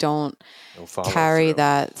really don't carry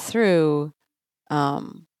that through.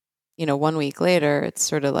 1 week later, it's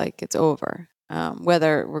sort of like it's over.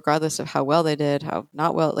 Whether, regardless of how well they did, how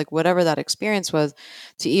not well, like whatever that experience was,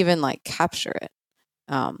 to even like capture it.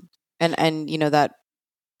 And that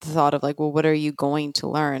thought of like, well, what are you going to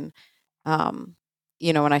learn?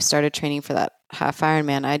 When I started training for that half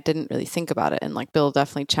Ironman, I didn't really think about it. And like Bill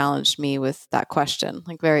definitely challenged me with that question,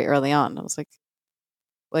 like very early on. I was like,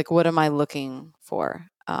 what am I looking for?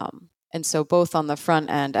 And so both on the front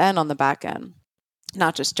end and on the back end,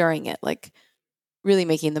 not just during it, like really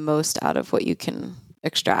making the most out of what you can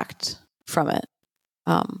extract from it.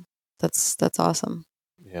 That's awesome.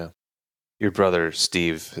 Yeah. Your brother,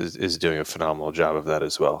 Steve, is doing a phenomenal job of that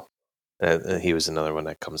as well. He was another one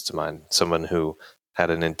that comes to mind. Someone who had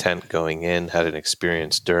an intent going in, had an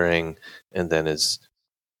experience during, and then is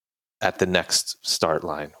at the next start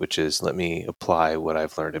line, which is, let me apply what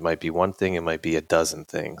I've learned. It might be one thing, it might be a dozen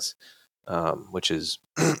things, which is,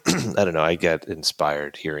 I don't know, I get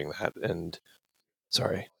inspired hearing that. And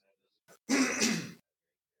sorry.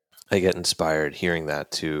 I get inspired hearing that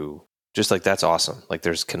too. Just like, that's awesome. Like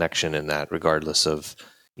there's connection in that, regardless of,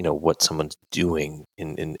 what someone's doing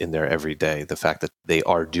in their everyday. The fact that they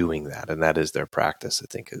are doing that and that is their practice, I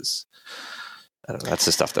think is, I don't know, that's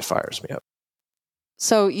the stuff that fires me up.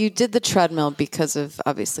 So you did the treadmill because of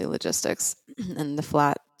obviously logistics and the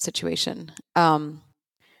flat situation. But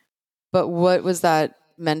what was that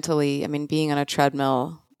mentally? I mean, being on a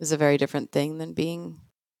treadmill is a very different thing than being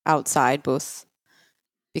outside, both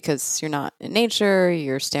because you're not in nature,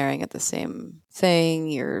 you're staring at the same thing,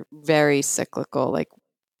 you're very cyclical. Like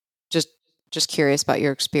just curious about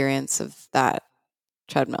your experience of that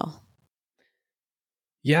treadmill.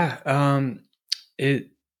 Yeah. Again,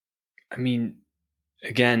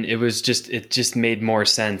 it just made more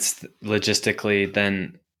sense logistically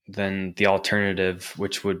than the alternative,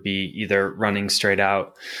 which would be either running straight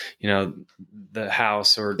out, the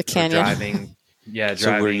house or driving. Yeah.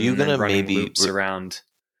 So were you going to maybe loops around?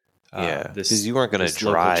 Because you weren't going to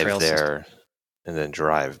drive there and then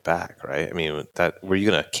drive back, right? I mean, were you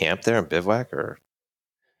going to camp there and bivouac, or?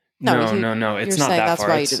 No. It's not that that's far.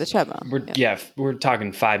 Why you did the treadmill. We're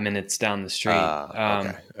talking 5 minutes down the street.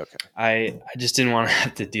 Okay. I just didn't want to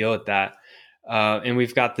have to deal with that. And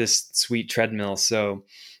we've got this sweet treadmill, so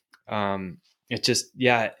it just,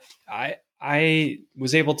 I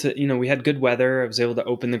was able to, we had good weather. I was able to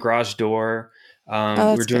open the garage door. We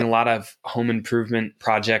were doing a lot of home improvement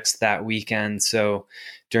projects that weekend. So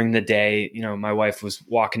during the day, my wife was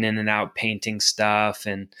walking in and out, painting stuff.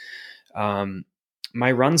 And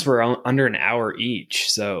my runs were under an hour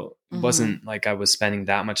each. So it wasn't like I was spending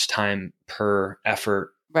that much time per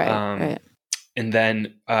effort. Right. And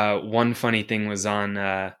then one funny thing was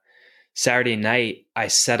on Saturday night, I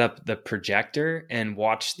set up the projector and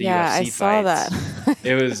watched the UFC fights. I saw that.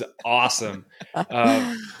 It was awesome.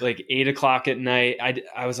 Like 8:00 at night,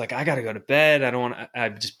 I was like, I got to go to bed. I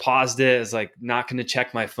just paused it. I was like, not going to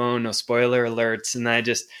check my phone. No spoiler alerts. And then I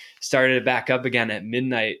just started it back up again at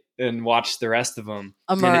midnight and watched the rest of them.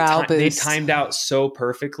 A morale boost. They timed out so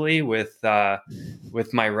perfectly with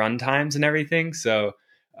my run times and everything. So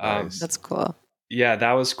nice. That's cool. Yeah,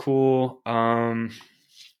 that was cool.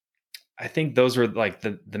 I think those were like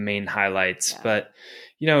the main highlights, but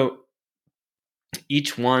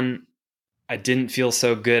each one, I didn't feel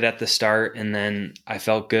so good at the start, and then I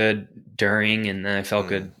felt good during, and then I felt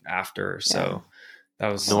good after. So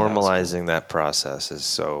that was normalizing that process is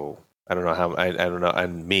so, I don't know how, I don't know.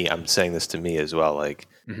 I'm saying this to me as well. Like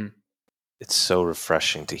it's so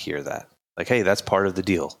refreshing to hear that, like, hey, that's part of the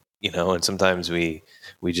deal, and sometimes we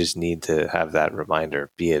just need to have that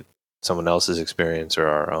reminder, be it someone else's experience or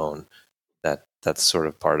our own, that's sort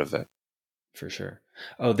of part of it. For sure.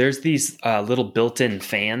 Oh, there's these little built-in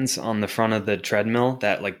fans on the front of the treadmill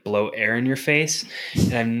that like blow air in your face.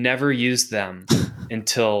 And I've never used them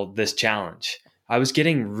until this challenge. I was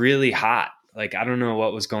getting really hot. Like, I don't know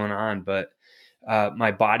what was going on, but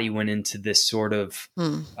my body went into this sort of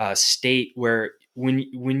state where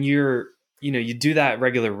when you're, you do that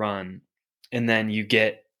regular run and then you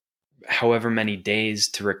get however many days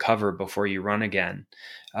to recover before you run again.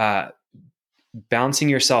 bouncing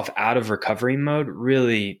yourself out of recovery mode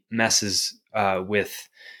really messes with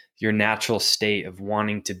your natural state of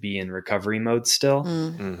wanting to be in recovery mode still.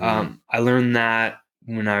 I learned that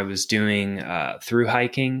when I was doing through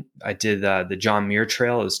hiking. I did the John Muir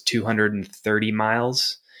Trail. It was 230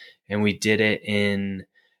 miles, and we did it in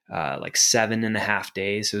like 7.5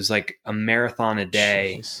 days. It was like a marathon a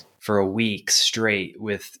day for a week straight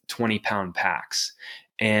with 20-pound packs.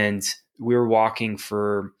 And we were walking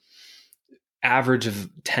for average of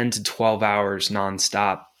 10 to 12 hours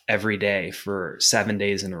nonstop every day for 7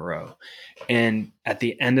 days in a row. And at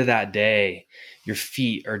the end of that day, your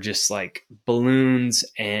feet are just like balloons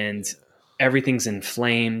and everything's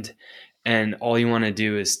inflamed. And all you want to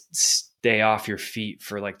do is stay off your feet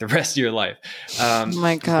for like the rest of your life. Oh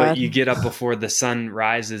my God. But you get up before the sun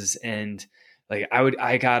rises, and like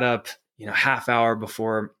I got up, half hour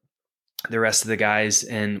before the rest of the guys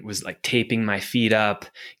and was like taping my feet up,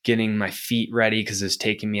 getting my feet ready because it was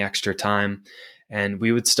taking me extra time. And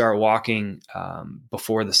we would start walking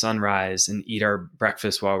before the sunrise and eat our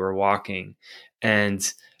breakfast while we're walking. And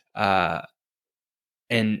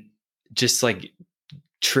just like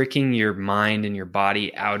tricking your mind and your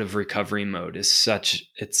body out of recovery mode is it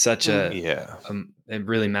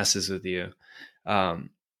really messes with you.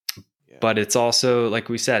 But it's also, like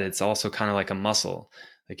we said, it's also kind of like a muscle.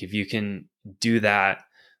 Like if you can do that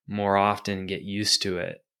more often and get used to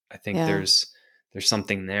it, I think there's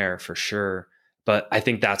something there for sure. But I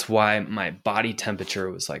think that's why my body temperature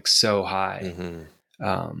was like so high.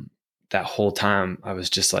 That whole time I was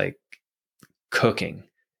just like cooking,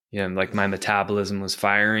 like my metabolism was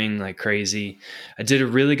firing like crazy. I did a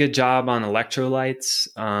really good job on electrolytes.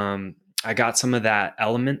 I got some of that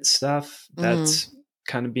Element stuff that's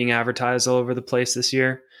kind of being advertised all over the place this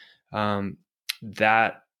year.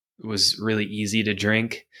 That was really easy to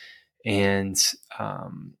drink. And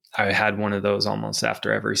I had one of those almost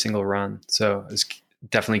after every single run. So I was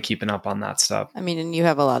definitely keeping up on that stuff. I mean, and you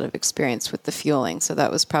have a lot of experience with the fueling, so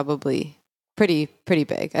that was probably pretty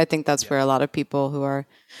big. I think that's where a lot of people who are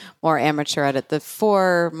more amateur at it, the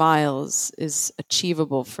 4 miles is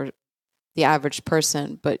achievable for the average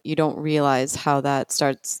person, but you don't realize how that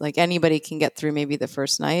starts. Like anybody can get through maybe the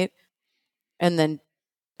first night, and then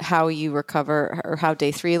how you recover or how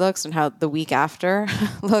day 3 looks and how the week after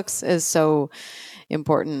looks is so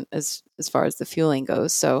important as far as the fueling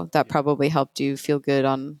goes. So that probably helped you feel good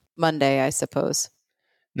on Monday, I suppose.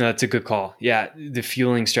 No, that's a good call. Yeah, the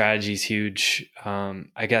fueling strategy is huge.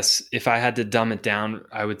 I guess if I had to dumb it down,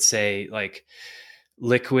 I would say like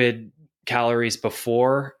liquid calories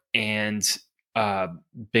before and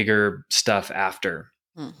bigger stuff after.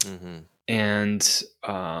 And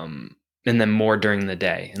then more during the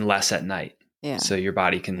day and less at night. Yeah. So your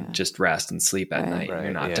body can just rest and sleep at night. Right.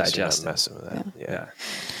 You're not digesting. So you're not messing with that. Yeah.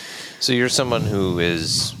 So you're someone who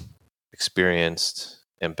is experienced,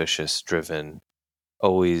 ambitious, driven,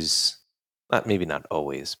 always, maybe not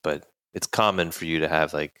always, but it's common for you to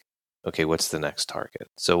have like, okay, what's the next target?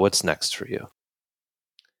 So what's next for you?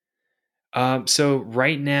 So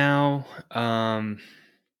right now,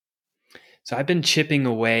 so I've been chipping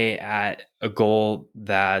away at a goal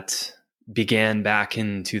that began back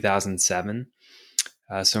in 2007.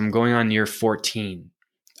 So I'm going on year 14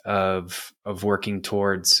 of working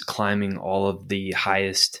towards climbing all of the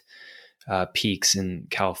highest peaks in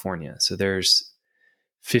California. So there's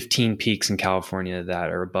 15 peaks in California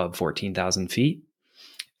that are above 14,000 feet.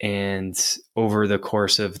 And over the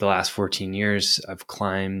course of the last 14 years, I've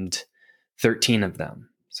climbed 13 of them.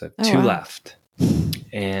 So I have 2 left.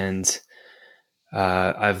 And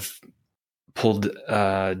I've pulled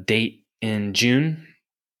a date in June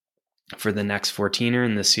for the next 14er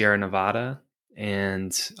in the Sierra Nevada.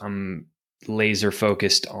 And I'm laser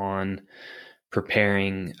focused on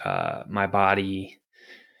preparing my body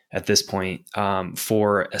at this point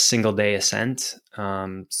for a single day ascent.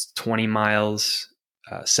 20 miles,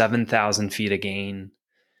 7,000 feet of gain,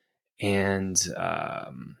 and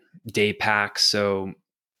day packs. So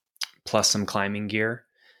plus some climbing gear.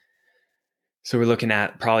 So we're looking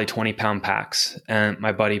at probably 20-pound packs. And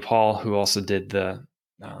my buddy Paul, who also did the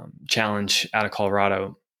challenge out of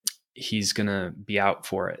Colorado, he's going to be out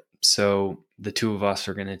for it. So the 2 of us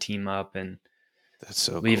are going to team up and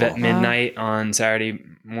leave at midnight on Saturday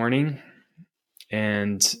morning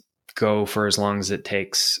and go for as long as it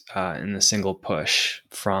takes in the single push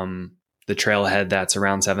from the trailhead that's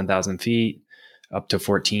around 7,000 feet up to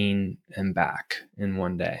 14 and back in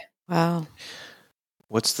one day. Wow.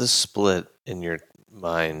 What's the split in your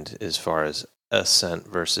mind as far as ascent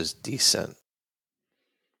versus descent?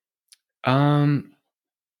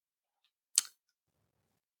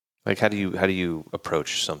 Like how do you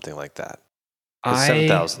approach something like that? Because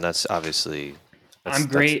 7,000, that's obviously. I'm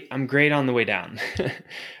great. I'm great on the way down.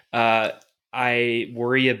 I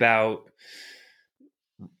worry about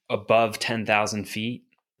above 10,000 feet.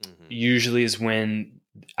 Mm-hmm. Usually is when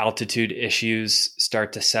altitude issues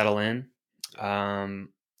start to settle in.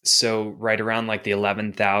 So right around like the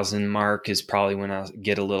 11,000 mark is probably when I'll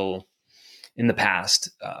get a little, in the past,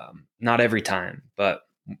 not every time, but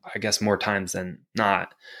I guess more times than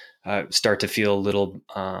not, start to feel a little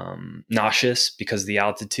nauseous because of the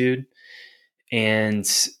altitude. And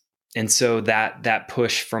so that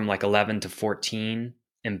push from like 11 to 14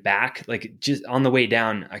 and back, like just on the way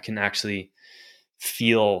down, I can actually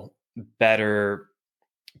feel better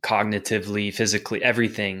cognitively, physically,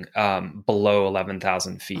 everything below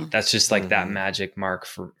 11,000 feet. That's just like that magic mark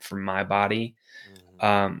for my body.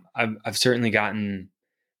 I've certainly gotten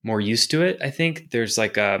more used to it. I think there's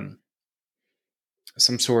like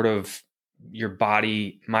some sort of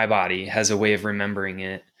my body has a way of remembering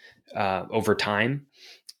it over time.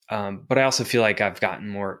 But I also feel like I've gotten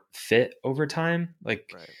more fit over time.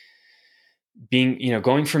 Like being,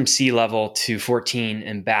 going from sea level to 14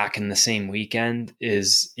 and back in the same weekend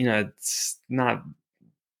is, it's not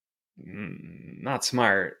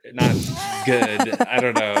smart, not good. I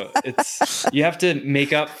don't know. You have to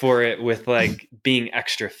make up for it with like being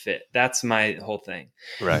extra fit. That's my whole thing.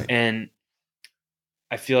 Right. And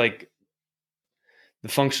I feel like the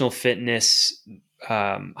functional fitness,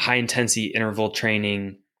 high intensity interval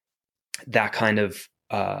training, that kind of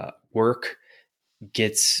work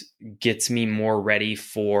gets me more ready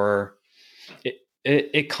for it.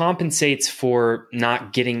 It compensates for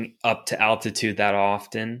not getting up to altitude that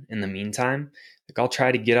often in the meantime. Like I'll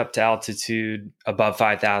try to get up to altitude above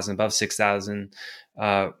 5,000, above 6,000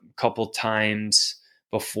 a couple times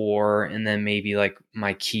before, and then maybe like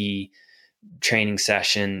my key training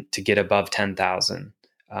session to get above 10,000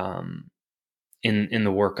 in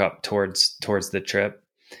the workup towards the trip.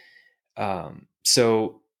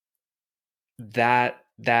 So that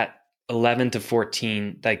 11 to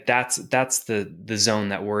 14, like that's the zone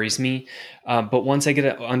that worries me. But once I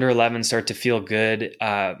get under 11, start to feel good.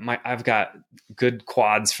 I've got good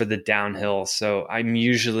quads for the downhill. So I'm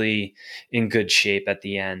usually in good shape at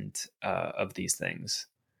the end of these things.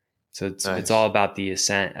 So it's all about the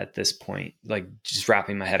ascent at this point, like just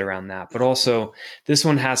wrapping my head around that. But also this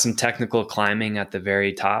one has some technical climbing at the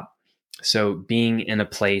very top. So being in a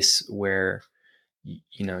place where,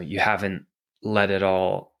 you haven't let it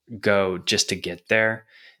all go just to get there.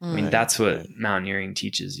 I mean, that's what mountaineering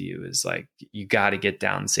teaches you, is like, you got to get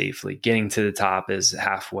down safely. Getting to the top is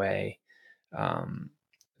halfway.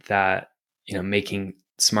 That, making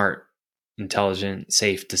smart, intelligent,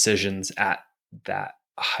 safe decisions at that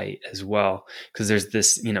height as well. Because there's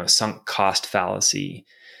this, sunk cost fallacy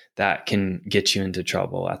that can get you into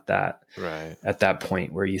trouble at that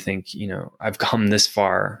point where you think, I've come this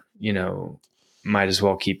far, might as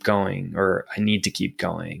well keep going, or I need to keep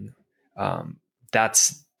going.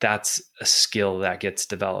 That's a skill that gets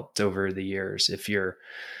developed over the years if you're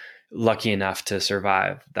lucky enough to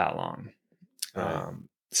survive that long.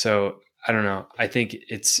 So I don't know. I think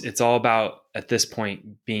it's all about, at this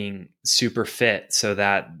point, being super fit so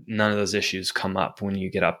that none of those issues come up when you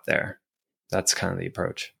get up there. That's kind of the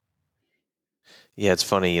approach. Yeah, it's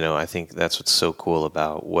funny, I think that's what's so cool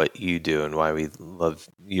about what you do and why we love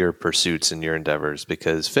your pursuits and your endeavors,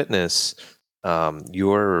 because fitness,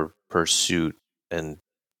 your pursuit and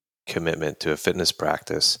commitment to a fitness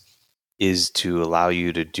practice is to allow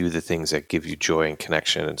you to do the things that give you joy and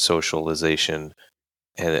connection and socialization,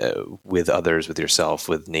 and with others, with yourself,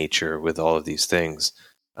 with nature, with all of these things.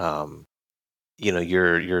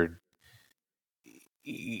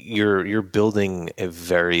 You're building a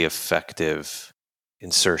very effective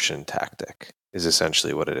insertion tactic, is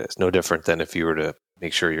essentially what it is. No different than if you were to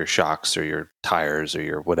make sure your shocks or your tires or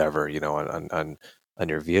your whatever, on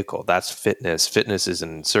your vehicle. That's fitness. Fitness is an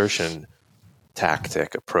insertion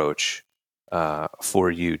tactic approach for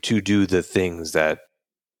you to do the things that,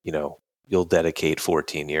 you'll dedicate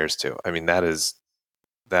 14 years to. I mean, that is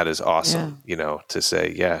awesome, to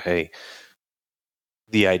say, yeah, hey,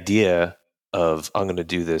 the idea of I'm going to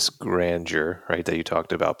do this grandeur, right, that you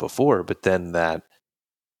talked about before, but then that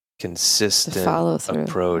consistent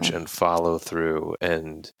approach and follow through,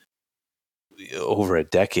 and over a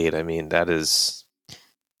decade, I mean, that's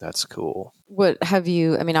cool. What have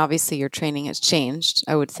you, I mean, obviously your training has changed,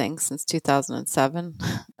 I would think, since 2007.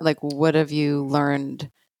 Like, what have you learned?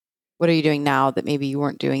 What are you doing now that maybe you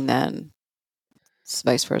weren't doing then?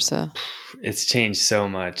 Vice versa. It's changed so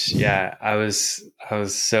much. Yeah. I was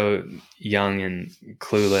so young and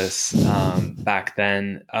clueless back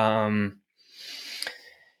then.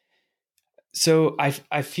 So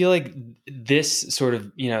I feel like this sort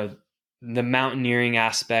of, the mountaineering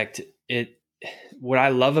aspect, what I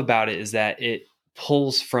love about it is that it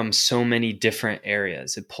pulls from so many different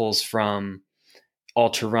areas. It pulls from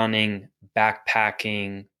ultra running,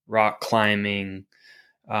 backpacking, rock climbing.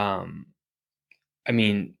 Those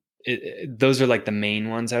are like the main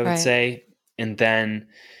ones, I would say. And then,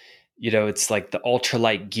 it's like the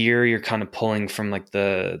ultralight gear. You're kind of pulling from like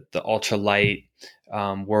the ultralight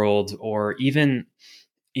world, or even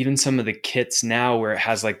some of the kits now where it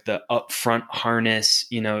has like the upfront harness,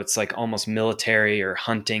 it's like almost military or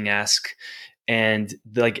hunting-esque. And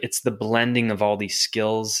like, it's the blending of all these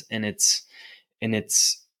skills, and it's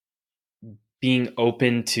being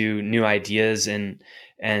open to new ideas and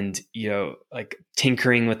like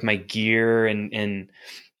tinkering with my gear and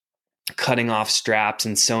cutting off straps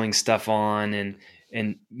and sewing stuff on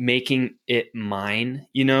and making it mine,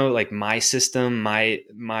 like my system, my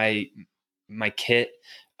kit,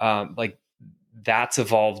 like that's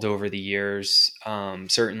evolved over the years,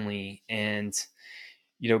 certainly. And,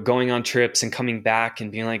 going on trips and coming back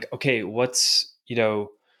and being like, okay, what's,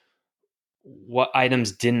 what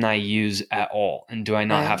items didn't I use at all? And do I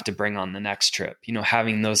not have to bring on the next trip?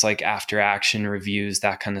 Having those like after action reviews,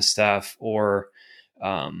 that kind of stuff. Or,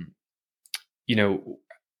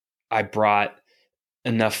 I brought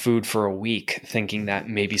enough food for a week thinking that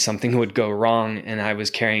maybe something would go wrong. And I was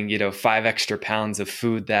carrying, 5 extra pounds of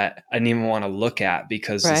food that I didn't even want to look at,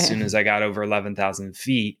 because as soon as I got over 11,000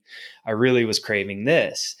 feet, I really was craving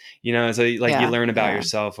this, so like you learn about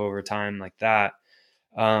yourself over time like that.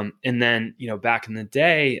 And then, back in the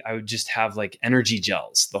day, I would just have like energy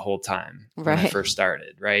gels the whole time when I first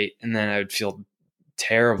started. Right. And then I would feel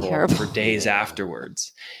terrible for days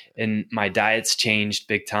afterwards. And my diet's changed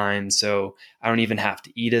big time. So I don't even have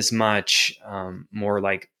to eat as much, more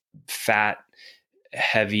like fat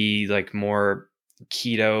heavy, like more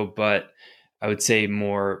keto, but I would say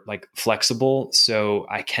more like flexible. So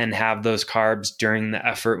I can have those carbs during the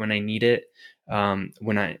effort when I need it.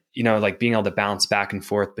 When I, like being able to bounce back and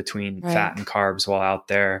forth between fat and carbs while out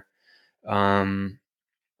there.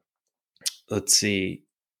 Let's see,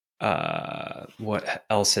 what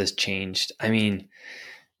else has changed? I mean,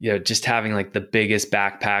 just having like the biggest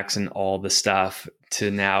backpacks and all the stuff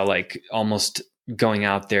to now like almost going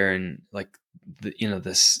out there and like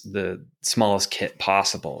the smallest kit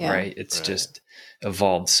possible. Right. It's just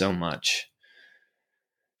evolved so much.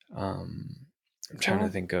 I'm trying to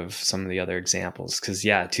think of some of the other examples, because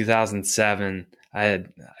 2007, I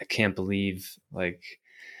can't believe like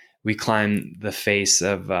we climbed the face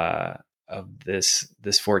of this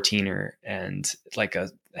 14er, and like a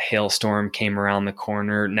hailstorm came around the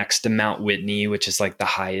corner next to Mount Whitney, which is like the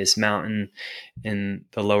highest mountain in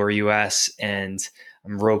the lower US. And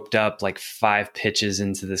I'm roped up like 5 pitches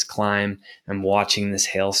into this climb. I'm watching this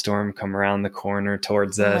hailstorm come around the corner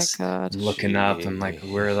towards us. I'm looking up. I'm like,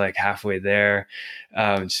 we're like halfway there.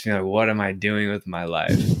 Just feeling like, what am I doing with my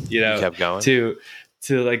life? You kept going to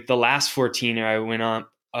like the last 14er I went on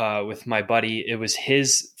with my buddy. It was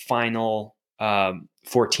his final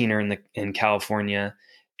 14er in California,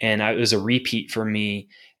 and it was a repeat for me.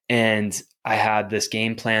 And I had this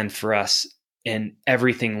game plan for us, and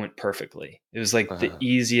everything went perfectly. It was like the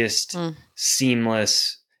easiest,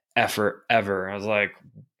 seamless effort ever. I was like,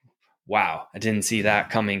 wow, I didn't see that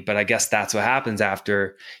coming. But I guess that's what happens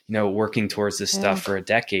after, working towards this stuff for a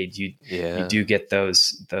decade. You do get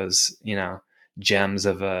those, gems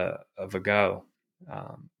of a go.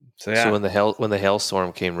 So when the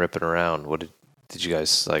hailstorm came ripping around, what did you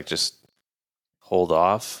guys like? Just hold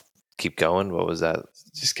off, keep going? What was that?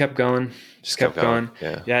 Just kept going. Kept going.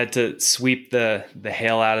 Yeah. I had to sweep the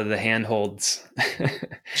hail out of the handholds.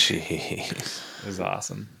 Jeez. It was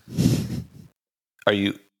awesome.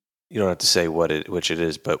 You don't have to say which it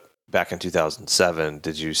is, but back in 2007,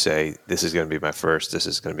 did you say, this is going to be my first, this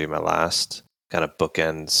is going to be my last? Kind of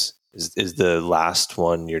bookends. Is the last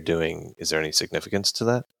one you're doing, is there any significance to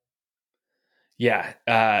that? Yeah.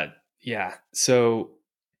 So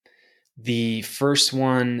the first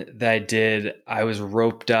one that I did, I was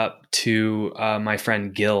roped up to my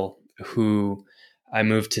friend Gil, who I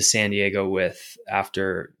moved to San Diego with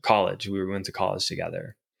after college. We went to college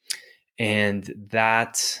together. And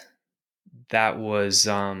that was,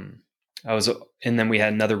 and then we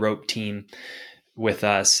had another rope team with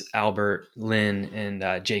us, Albert, Lynn,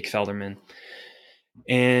 and Jake Felderman.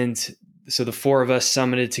 And so the 4 of us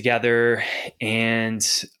summited together, and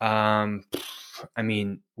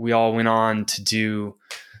we all went on to do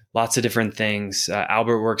lots of different things.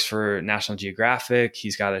 Albert works for National Geographic.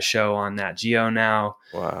 He's got a show on Nat Geo now.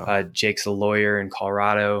 Wow. Jake's a lawyer in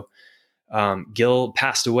Colorado. Gil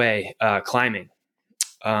passed away climbing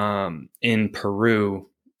in Peru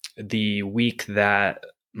the week that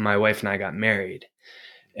my wife and I got married.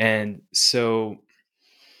 And so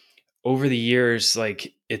over the years,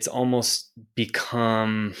 like it's almost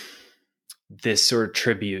become this sort of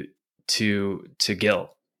tribute to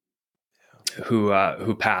Gil,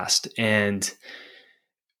 who passed. And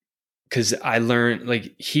because I learned,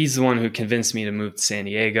 like, he's the one who convinced me to move to San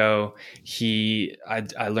Diego.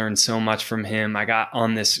 I learned so much from him. I got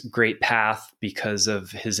on this great path because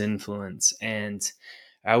of his influence. And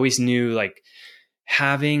I always knew, like,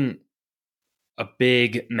 having a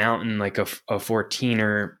big mountain, like a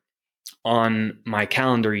 14er on my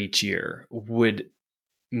calendar each year would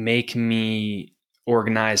make me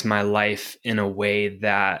organize my life in a way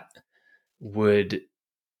that would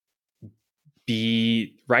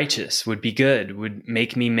be righteous, would be good, would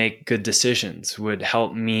make me make good decisions, would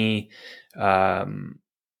help me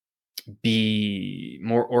be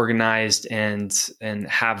more organized and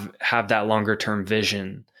have that longer term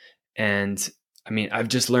vision. And I mean, I've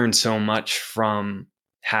just learned so much from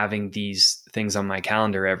having these things on my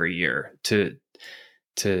calendar every year to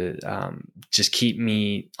just keep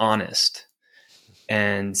me honest.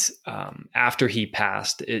 And after he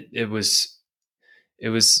passed, it was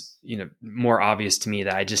more obvious to me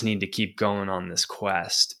that I just need to keep going on this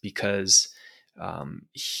quest, because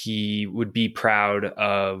he would be proud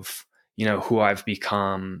of who I've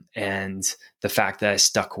become and the fact that I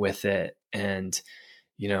stuck with it. And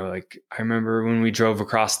like, I remember when we drove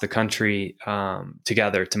across the country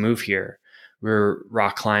together to move here, we were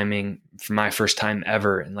rock climbing for my first time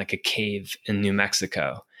ever in like a cave in New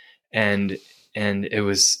Mexico. And it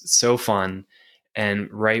was so fun. And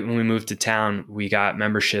right when we moved to town, we got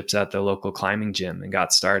memberships at the local climbing gym and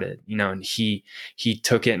got started, and he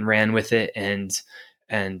took it and ran with it and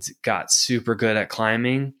got super good at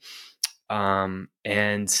climbing.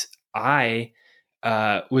 And I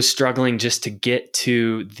was struggling just to get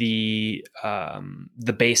to the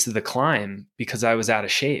base of the climb because I was out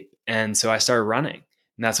of shape. And so I started running,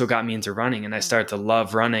 and that's what got me into running. And I started to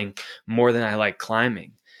love running more than I liked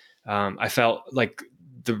climbing. I felt like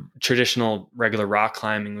the traditional regular rock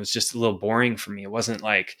climbing was just a little boring for me. It wasn't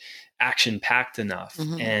like action packed enough.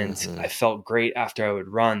 Mm-hmm. And I felt great after I would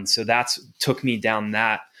run. So that's took me down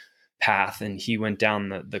that path, and he went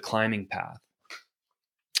down the climbing path.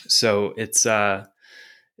 So it's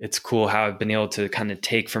cool how I've been able to kind of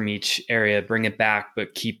take from each area, bring it back,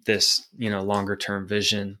 but keep this, longer term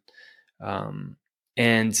vision.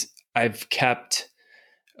 And I've kept,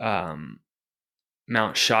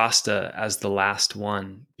 Mount Shasta as the last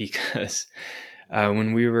one because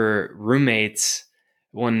when we were roommates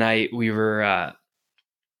one night, we were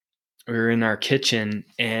in our kitchen,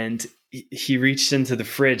 and he reached into the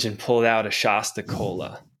fridge and pulled out a Shasta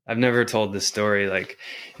Cola. I've never told this story like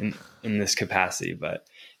in this capacity, but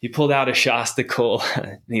he pulled out a Shasta Cola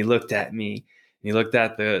and he looked at me and he looked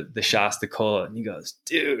at the Shasta Cola and he goes,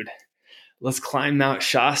 "Dude, let's climb Mount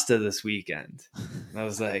Shasta this weekend." And I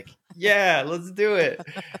was like, "Yeah, let's do it."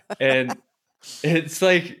 And it's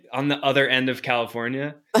like on the other end of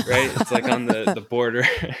California, right? It's like on the border,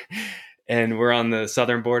 and we're on the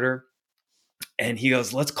southern border. And he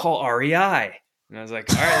goes, "Let's call REI." And I was like,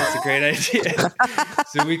 "All right, that's a great idea."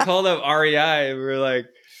 So we called up REI and we were like,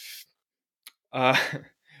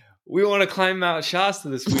 "We want to climb Mount Shasta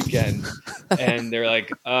this weekend." And they're like,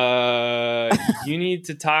 "You need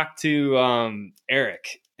to talk to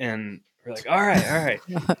Eric." And we're like, all right.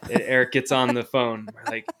 And Eric gets on the phone.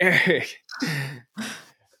 We're like, "Eric,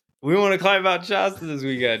 we want to climb Mount Shasta this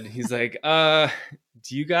weekend." He's like, "Do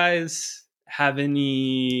you guys have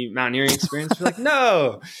any mountaineering experience?" We're like,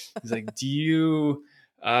 "No." He's like, "Do you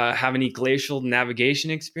have any glacial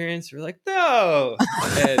navigation experience?" We're like, "No."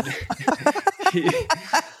 And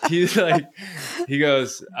he's like, he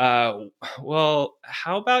goes, "Well,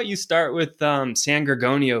 how about you start with San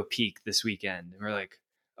Gorgonio Peak this weekend?" And we're like,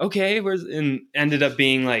 "Okay." And ended up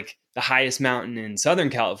being like the highest mountain in Southern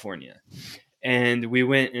California. And we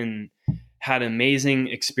went and had an amazing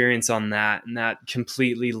experience on that. And that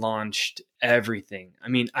completely launched everything. I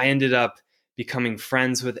mean, I ended up becoming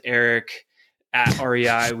friends with Eric at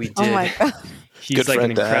REI. We did. Oh my God. He's like an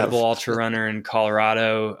incredible ultra runner in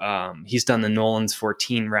Colorado. He's done the Nolan's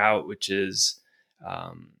 14 route, which is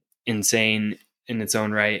insane in its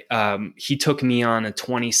own right. He took me on a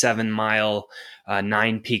 27-mile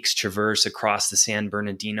 9 peaks traverse across the San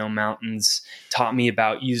Bernardino Mountains, taught me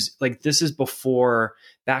about this is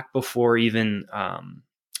back before even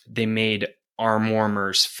they made arm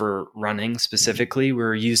warmers for running specifically. We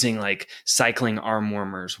were using like cycling arm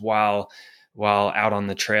warmers while while out on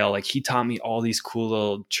the trail. Like he taught me all these cool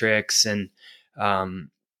little tricks and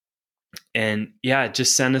yeah,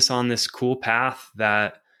 just sent us on this cool path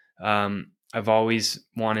that I've always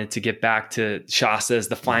wanted to get back to Shasta as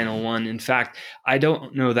the final one. In fact, I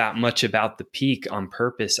don't know that much about the peak on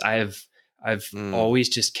purpose. I've always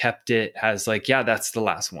just kept it as like, yeah, that's the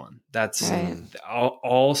last one. That's Right.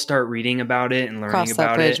 I'll start reading about it and learning Cross that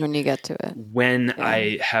about bridge it when you get to it. when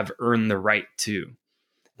I have earned the right to.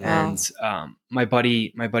 Wow. And my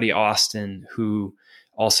buddy Austin, who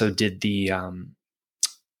also did the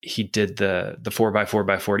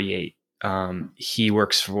 4x4x48. He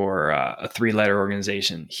works for a 3-letter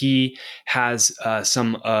organization. He has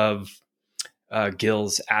some of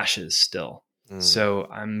Gil's ashes still. So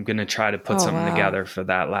I'm going to try to put something together for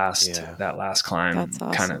that last climb. That's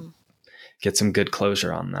awesome. Kind of get some good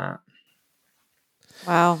closure on that.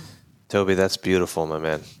 Wow. Toby, that's beautiful, my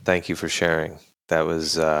man. Thank you for sharing. That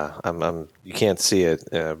was, you can't see it,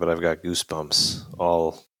 but I've got goosebumps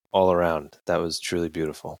all around. That was truly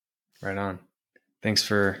beautiful. Right on. Thanks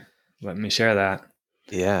for letting me share that.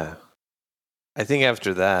 Yeah. I think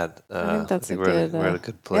after that, I think we're at a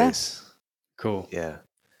good place. Yeah. Cool. Yeah.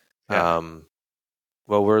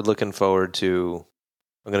 Well, we're looking forward to,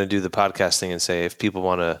 I'm going to do the podcast thing and say, if people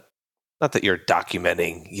want to, not that you're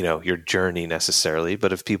documenting, your journey necessarily,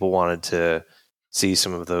 but if people wanted to see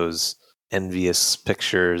some of those envious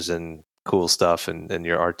pictures and cool stuff and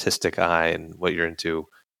your artistic eye and what you're into,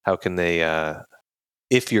 how can they,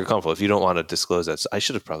 if you're comfortable, if you don't want to disclose that, I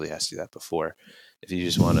should have probably asked you that before. If you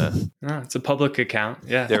just want to. No, it's a public account.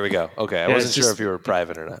 Yeah. There we go. Okay. I wasn't sure if you were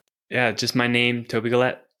private or not. Yeah. Just my name, Toby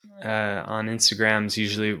Gillette. On Instagram is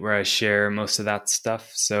usually where I share most of that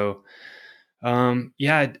stuff. So, I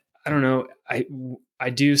don't know. I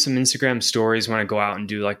do some Instagram stories when I go out and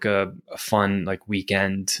do like a fun, like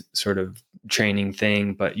weekend sort of training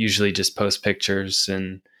thing, but usually just post pictures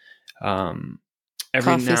and,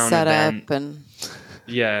 every Coffee now and setup then.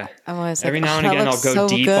 Yeah. I'm always every like, now and again, I'll go so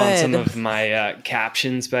deep good on some of my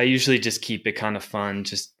captions, but I usually just keep it kind of fun.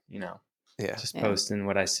 Just, posting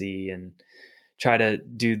what I see and try to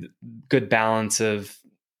do good balance of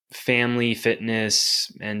family,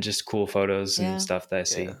 fitness, and just cool photos and stuff that I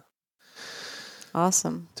see. Yeah.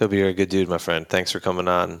 Awesome. Toby, you're a good dude, my friend. Thanks for coming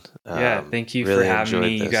on. Thank you really for having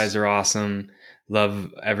me. this. You guys are awesome.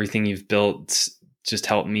 Love everything you've built. Just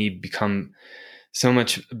helped me become so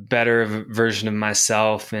much better of a version of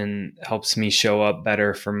myself and helps me show up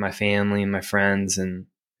better for my family and my friends. And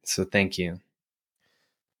so thank you.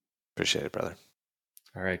 Appreciate it, brother.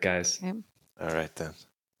 All right, guys. Okay. All right, then.